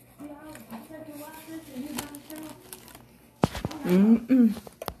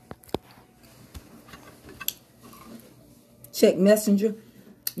 Check Messenger.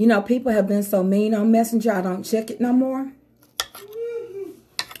 You know, people have been so mean on Messenger, I don't check it no more.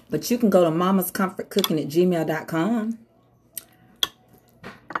 But you can go to mamascomfortcooking@gmail.com.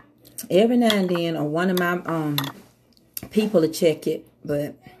 Every now and then, or one of my people to check it,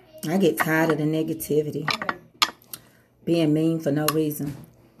 but I get tired of the negativity. Being mean for no reason.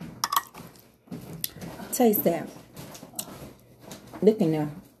 Taste that. Look in there.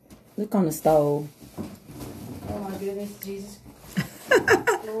 Look on the stove. Oh my goodness, Jesus.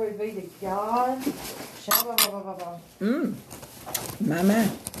 Glory be to God. My man.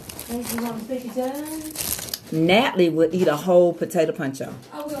 Think you want to speak your tongue? Natalie would eat a whole potato poncho.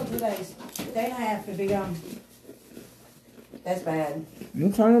 I will 2 days. Day and a half to be gone. That's bad.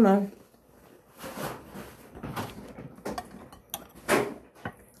 I'm telling you, man.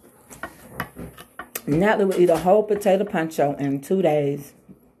 Natalie would eat a whole potato poncho in 2 days.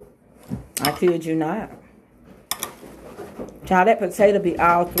 I kid you not. Child, that potato be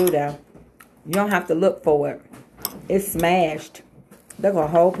all through there. You don't have to look for it. It's smashed. There's a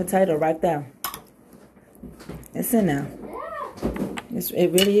whole potato right there. It's in there.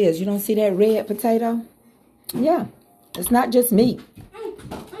 It really is. You don't see that red potato? Yeah. It's not just meat.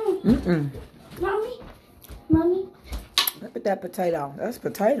 Mommy. Look at that potato. That's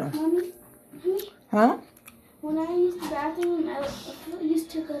potato. Mommy. Huh? When I used the bathroom, I used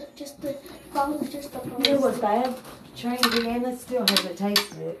to go just the follow just the pose. It was bad. Trained Deanna still hasn't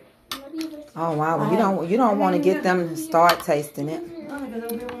tasted it. Oh wow! Well, you don't want to get them to start tasting it. Only because I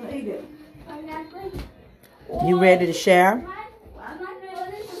don't want to eat it. You ready to share? I'm not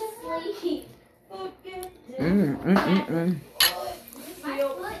going to sleep. My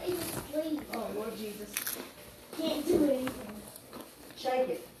foot is asleep. Oh, Lord Jesus. Can't do anything. Shake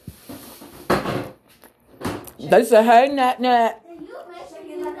it. They say, hey, Nat.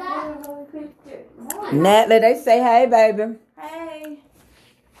 Natalie, they say, hey, baby. Hey.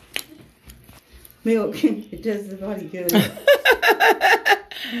 Milk. It does the body good.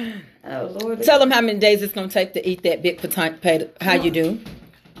 Oh, Lord. Tell them how many days it's going to take to eat that big potato. How you do?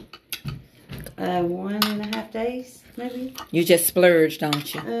 1.5 days, maybe. You just splurge,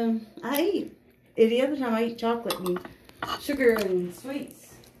 don't you? I eat. The other time I eat chocolate and sugar and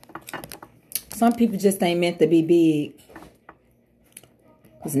sweets. Some people just ain't meant to be big.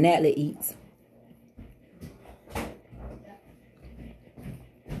 Because Natalie eats.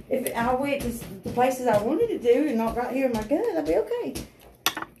 If I went to the places I wanted to do and not right here in my gut, I'd be okay.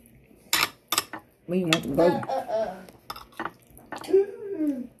 Where you want to go?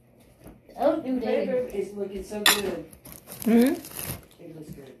 Don't do Your that. paper is looking so good. Hmm? It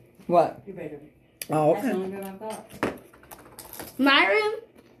looks good. What? Your paper. Oh, That's the okay. only room I thought. My room?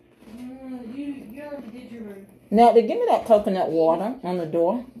 You already did your room. Natalie, give me that coconut water on the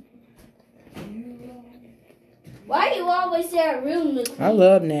door. Why do you always say our room looks I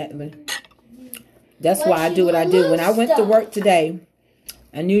love Natalie. That's why I do what I do. When I went to work today,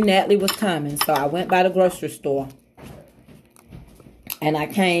 I knew Natalie was coming, so I went by the grocery store. And I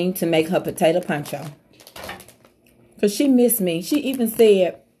came to make her potato poncho. Because she missed me. She even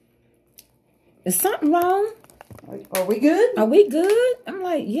said, is something wrong? Are we good? Are we good? I'm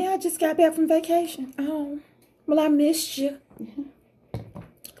like, yeah, I just got back from vacation. Oh, well, I missed you.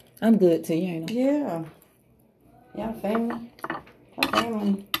 I'm good too, ain't I? Yeah. Yeah, family. My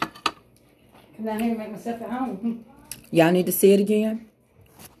family. Come down here and make myself at home. Y'all need to see it again?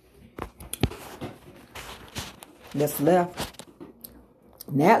 That's left.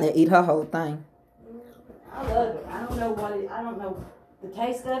 Natalie eat her whole thing. I love it. I don't know what it, I don't know the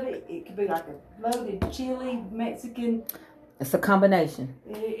taste of it. It could be like a loaded chili, Mexican. It's a combination.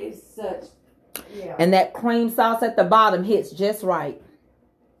 It is such, yeah. And that cream sauce at the bottom hits just right.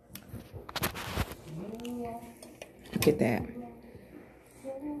 Look at that.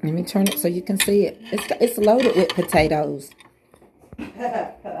 Let me turn it so you can see it. It's loaded with potatoes.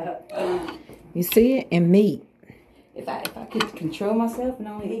 You see it? And meat. If I could control myself and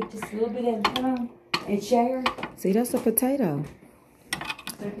only eat just a little bit at a time and share. See, that's a potato.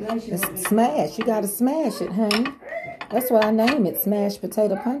 It's smashed. You gotta smash it, honey. That's why I name it Smashed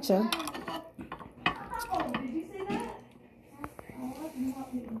Potato Poncho.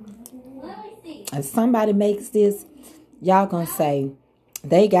 If somebody makes this, y'all gonna say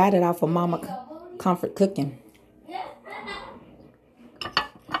they got it off of Mama Comfort Cooking.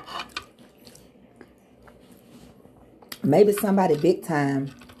 Maybe somebody big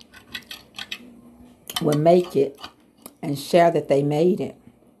time will make it and share that they made it.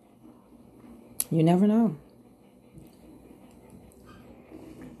 You never know.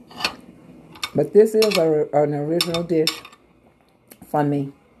 But this is an original dish from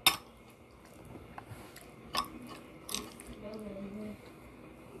me.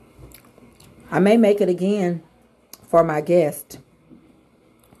 I may make it again for my guest.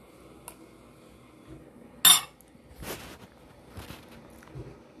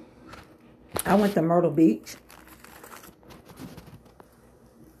 I went to Myrtle Beach.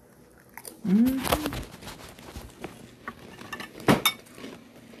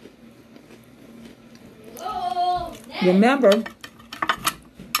 Remember,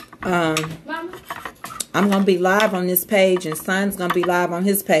 I'm going to be live on this page, and Son's going to be live on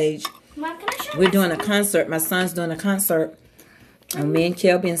his page. Mom, can I show We're doing a concert. My son's doing a concert. And me and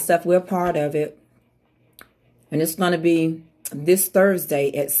Kelby and stuff, we're part of it. And it's going to be this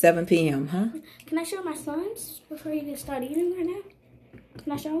Thursday at 7 p.m., huh? Can I show my slimes before you start eating right now?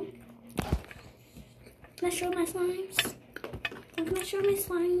 Can I show them? Can I show my slimes? Can I show my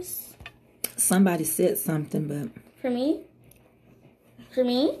slimes? Somebody said something, but... For me? For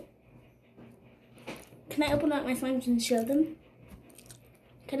me? Can I open up my slimes and show them?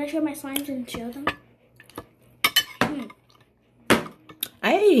 Can I show my slimes and show them?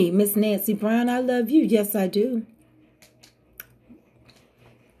 Hey, Miss Nancy Brown, I love you. Yes, I do.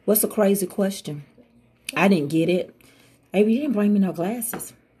 What's a crazy question? I didn't get it. Avery, you didn't bring me no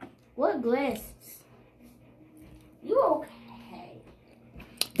glasses. What glasses? You okay?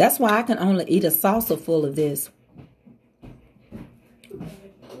 That's why I can only eat a saucer full of this.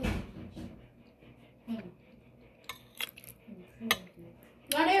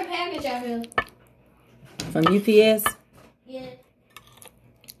 Not their package out here. From UPS? Yeah.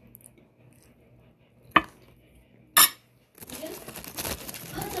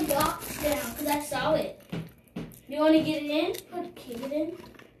 Put the box down, because I saw it. You want to get it in? Get it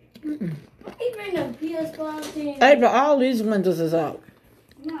in? Why you bring the PS box in? Hey, but all these windows is out.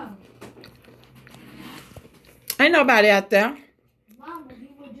 No. Ain't nobody out there. Mama, you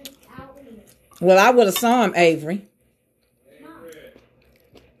were just out here. Well, I would have saw him, Avery.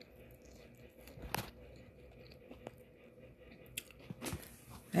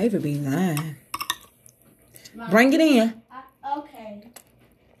 Avery be lying. Mom. Bring it in. Okay.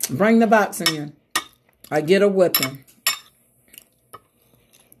 Bring the box in. I get a whipping.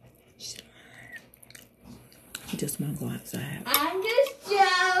 You just want to go outside. I'm just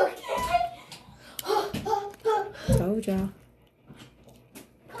joking. Told y'all.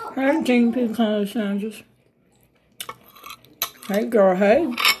 Hey, Team Pecan Sanders. Hey, girl,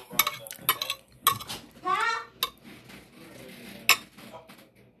 hey.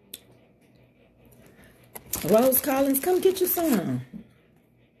 Rose Collins, come get your son.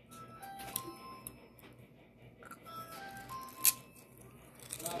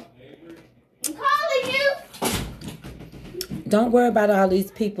 I'm calling you. Don't worry about all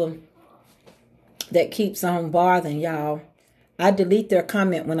these people that keeps on bothering y'all. I delete their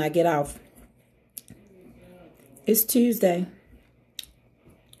comment when I get off. It's Tuesday.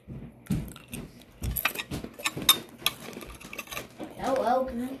 Hello,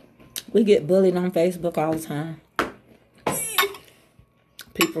 good. We get bullied on Facebook all the time.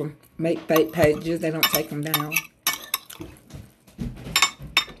 People make fake pages. They don't take them down.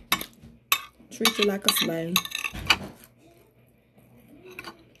 Treat you like a slave.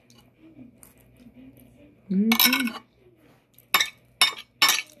 I'm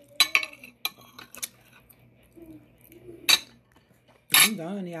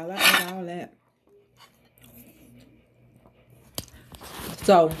done, y'all. I ate all that.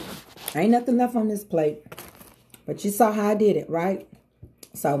 So, ain't nothing left on this plate. But you saw how I did it, right?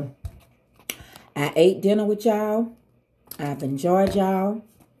 So, I ate dinner with y'all. I've enjoyed y'all.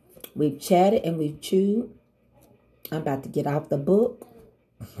 We've chatted and we've chewed. I'm about to get off the book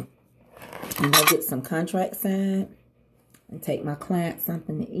and go get some contract signed and take my client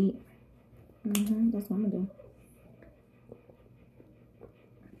something to eat. That's what I'm going to do.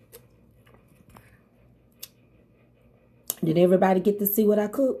 Did everybody get to see what I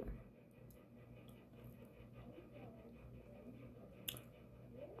cooked?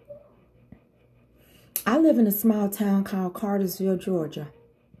 I live in a small town called Cartersville, Georgia.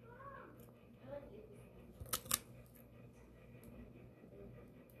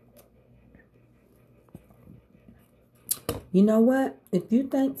 You know what? If you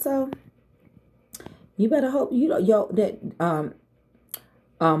think so, you better hope you know that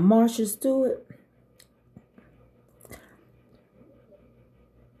Marcia Stewart.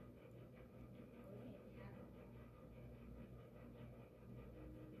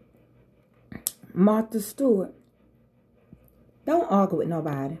 Martha Stewart. Don't argue with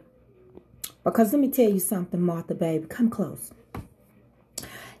nobody. Because let me tell you something, Martha, baby. Come close.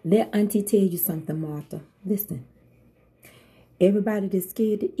 Let Auntie tell you something, Martha. Listen. Everybody that's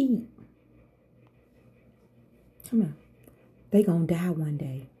scared to eat. Come on. They gonna die one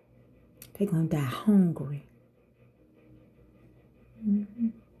day. They gonna die hungry.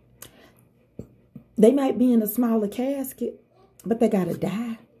 They might be in a smaller casket, but they gotta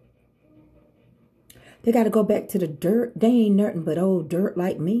die. They got to go back to the dirt. They ain't nothing but old dirt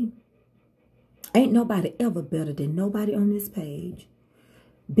like me. Ain't nobody ever better than nobody on this page.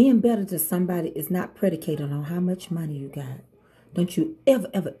 Being better than somebody is not predicated on how much money you got. Don't you ever,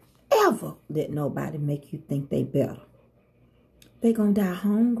 ever, ever let nobody make you think they better. They gonna die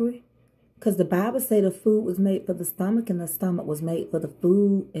hungry. Because the Bible say the food was made for the stomach and the stomach was made for the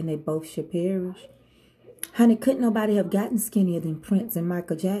food, and they both should perish. Honey, couldn't nobody have gotten skinnier than Prince and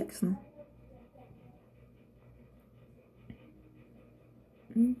Michael Jackson?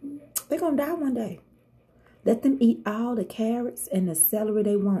 They're going to die one day. Let them eat all the carrots and the celery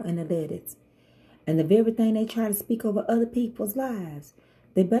they want and the lettuce. And the very thing they try to speak over other people's lives.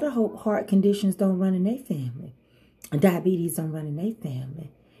 They better hope heart conditions don't run in their family. And diabetes don't run in their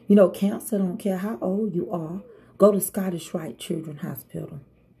family. You know, cancer don't care how old you are. Go to Scottish Rite Children's Hospital.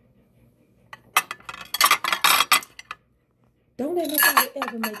 Don't let nobody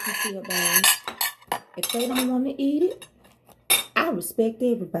ever make you feel bad. If they don't want to eat it, I respect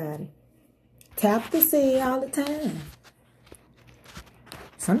everybody. Tabitha say all the time.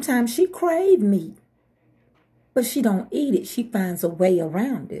 Sometimes she crave meat, but she don't eat it. She finds a way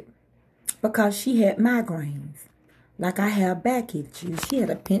around it because she had migraines. Like I have back issues. She had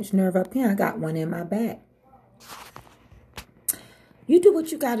a pinched nerve up here. I got one in my back. You do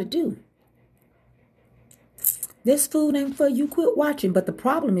what you got to do. This food ain't for you. Quit watching. But the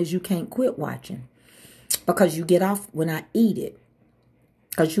problem is you can't quit watching because you get off when I eat it.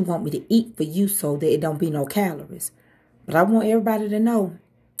 Because you want me to eat for you so that it don't be no calories. But I want everybody to know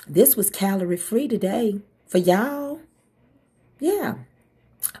this was calorie free today for y'all. Yeah.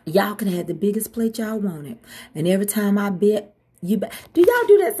 Y'all can have the biggest plate y'all wanted. And every time I bet, do y'all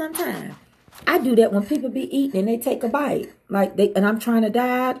do that sometime? I do that when people be eating and they take a bite. And I'm trying to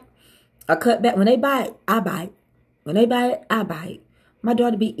diet. I cut back. When they bite, I bite. When they bite, I bite. My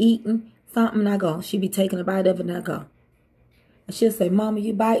daughter be eating something and I go. She be taking a bite of it and I go. She'll say, Mama,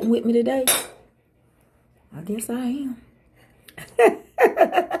 you biting with me today? I guess I am.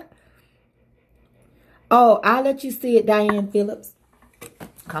 Oh, I'll let you see it, Diane Phillips.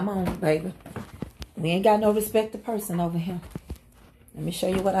 Come on, baby. We ain't got no respect to person over here. Let me show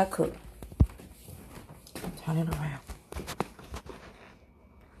you what I cook. Turn it around.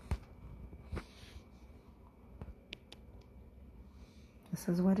 This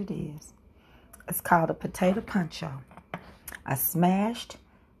is what it is. It's called a potato poncho. A smashed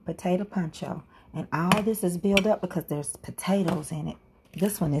potato poncho. And all this is built up because there's potatoes in it.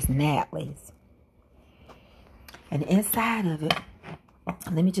 This one is Natalie's. And inside of it,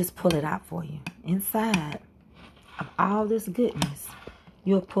 let me just pull it out for you. Inside of all this goodness,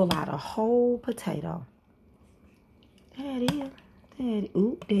 you'll pull out a whole potato. There it is. There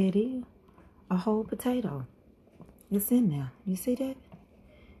it is. A whole potato. It's in there. You see that?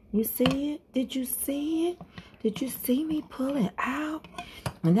 You see it? Did you see it? Did you see me pull it out?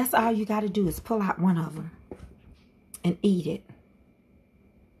 And that's all you got to do is pull out one of them and eat it.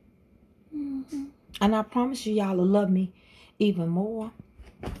 And I promise you, y'all will love me even more.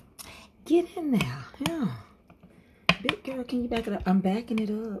 Get in there. Yeah. Big girl, can you back it up? I'm backing it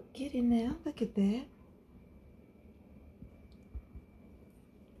up. Get in there. Look at that.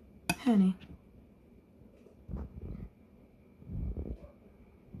 Honey.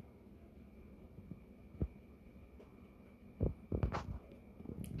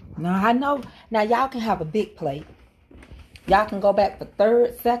 Now, I know. Now, y'all can have a big plate. Y'all can go back for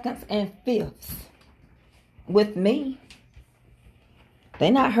third, seconds, and fifths. With me. They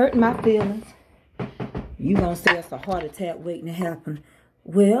not hurting my feelings. You gonna say it's a heart attack waiting to happen.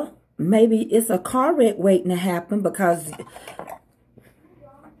 Well, maybe it's a car wreck waiting to happen because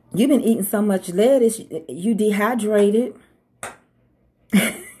you've been eating so much lettuce, you dehydrated.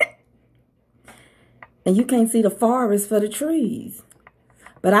 And you can't see the forest for the trees.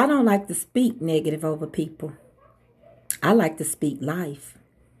 But I don't like to speak negative over people. I like to speak life.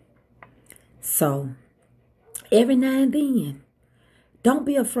 So, every now and then, don't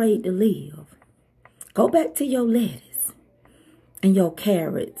be afraid to live. Go back to your lettuce and your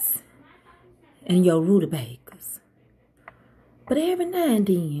carrots and your rutabagas. But every now and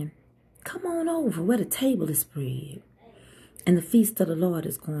then, come on over where the table is spread and the feast of the Lord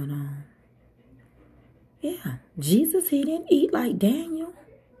is going on. Yeah, Jesus, he didn't eat like Daniel.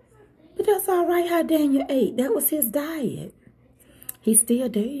 But that's all right how Daniel ate. That was his diet. He's still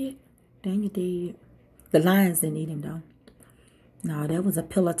dead. Daniel dead. The lions didn't eat him, though. No, that was a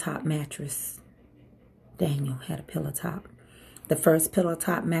pillow top mattress. Daniel had a pillow top. The first pillow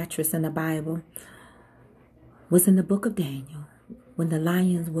top mattress in the Bible was in the book of Daniel, when the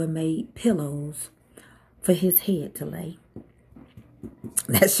lions were made pillows for his head to lay.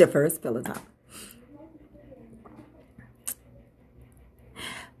 That's your first pillow top.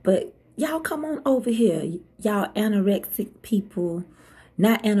 But y'all come on over here. Y'all anorexic people.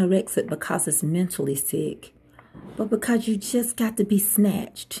 Not anorexic because it's mentally sick, but because you just got to be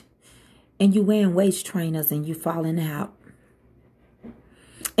snatched. And you wearing waist trainers and you falling out.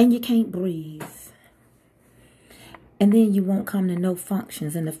 And you can't breathe. And then you won't come to no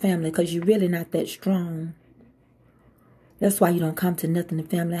functions in the family because you're really not that strong. That's why you don't come to nothing the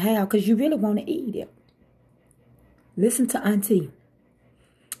family have, because you really want to eat it. Listen to auntie.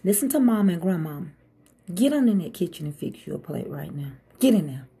 Listen to mom and grandma. Get on in that kitchen and fix you a plate right now. Get in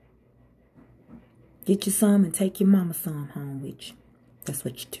there. Get you some and take your mama some home with you. That's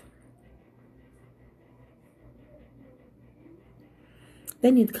what you do.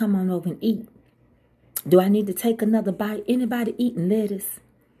 They need to come on over and eat. Do I need to take another bite? Anybody eating lettuce?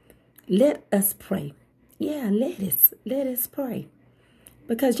 Let us pray. Yeah, lettuce. Let us pray.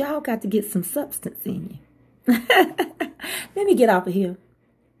 Because y'all got to get some substance in you. Let me get off of here.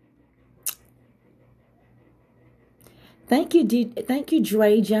 Thank you,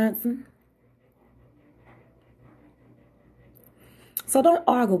 Dre Johnson. So don't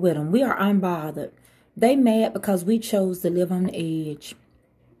argue with them. We are unbothered. They mad because we chose to live on the edge.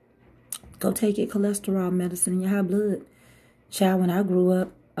 Go take your cholesterol medicine and your high blood. Child, when I grew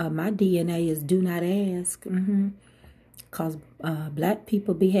up, my DNA is do not ask. Because black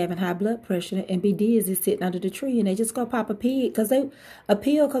people be having high blood pressure and be dizzy sitting under the tree. And they just go pop a pill because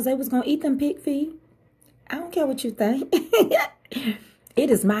they was going to eat them pig feet. I don't care what you think. It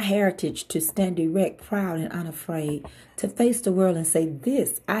is my heritage to stand erect, proud, and unafraid. To face the world and say,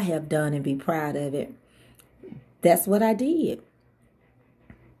 this I have done, and be proud of it. That's what I did.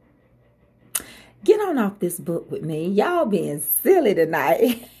 Get on off this book with me. Y'all being silly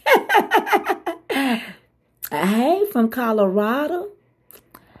tonight. Hey, from Colorado.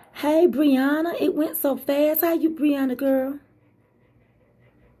 Hey, Brianna. It went so fast. How you, Brianna, girl?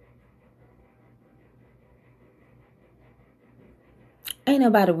 Ain't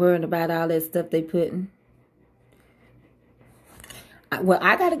nobody worrying about all that stuff they putting. Well,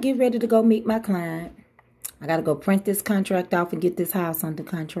 I got to get ready to go meet my client. I got to go print this contract off and get this house under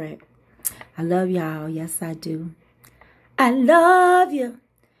contract. I love y'all. Yes, I do. I love you.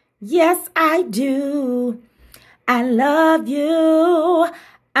 Yes, I do. I love you.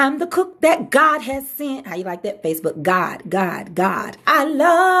 I'm the cook that God has sent. How you like that, Facebook? God. I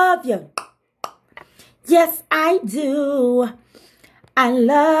love you. Yes, I do. I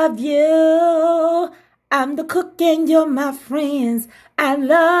love you. I'm the cook and you're my friends. I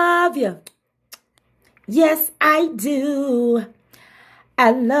love you. Yes, I do.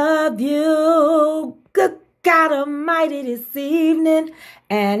 I love you. Good God Almighty this evening.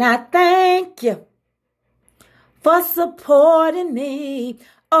 And I thank you for supporting me.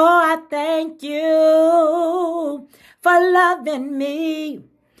 Oh, I thank you for loving me.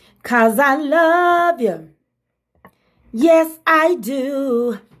 'Cause I love you. Yes, I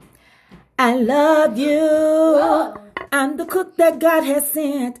do. I love you. Whoa. I'm the cook that God has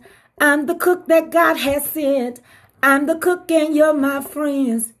sent. I'm the cook that God has sent. I'm the cook and you're my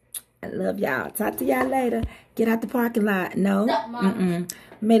friends. I love y'all. Talk to y'all later. Get out the parking lot. No.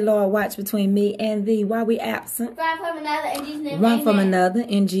 May Lord watch between me and thee while we absent. Run from another in Jesus' name. One from Amen. another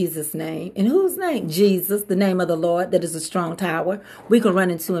in Jesus' name. In whose name? Jesus, the name of the Lord, that is a strong tower. We can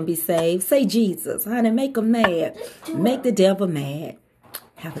run into and be saved. Say Jesus, honey, make them mad. Make the devil mad.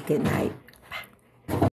 Have a good night.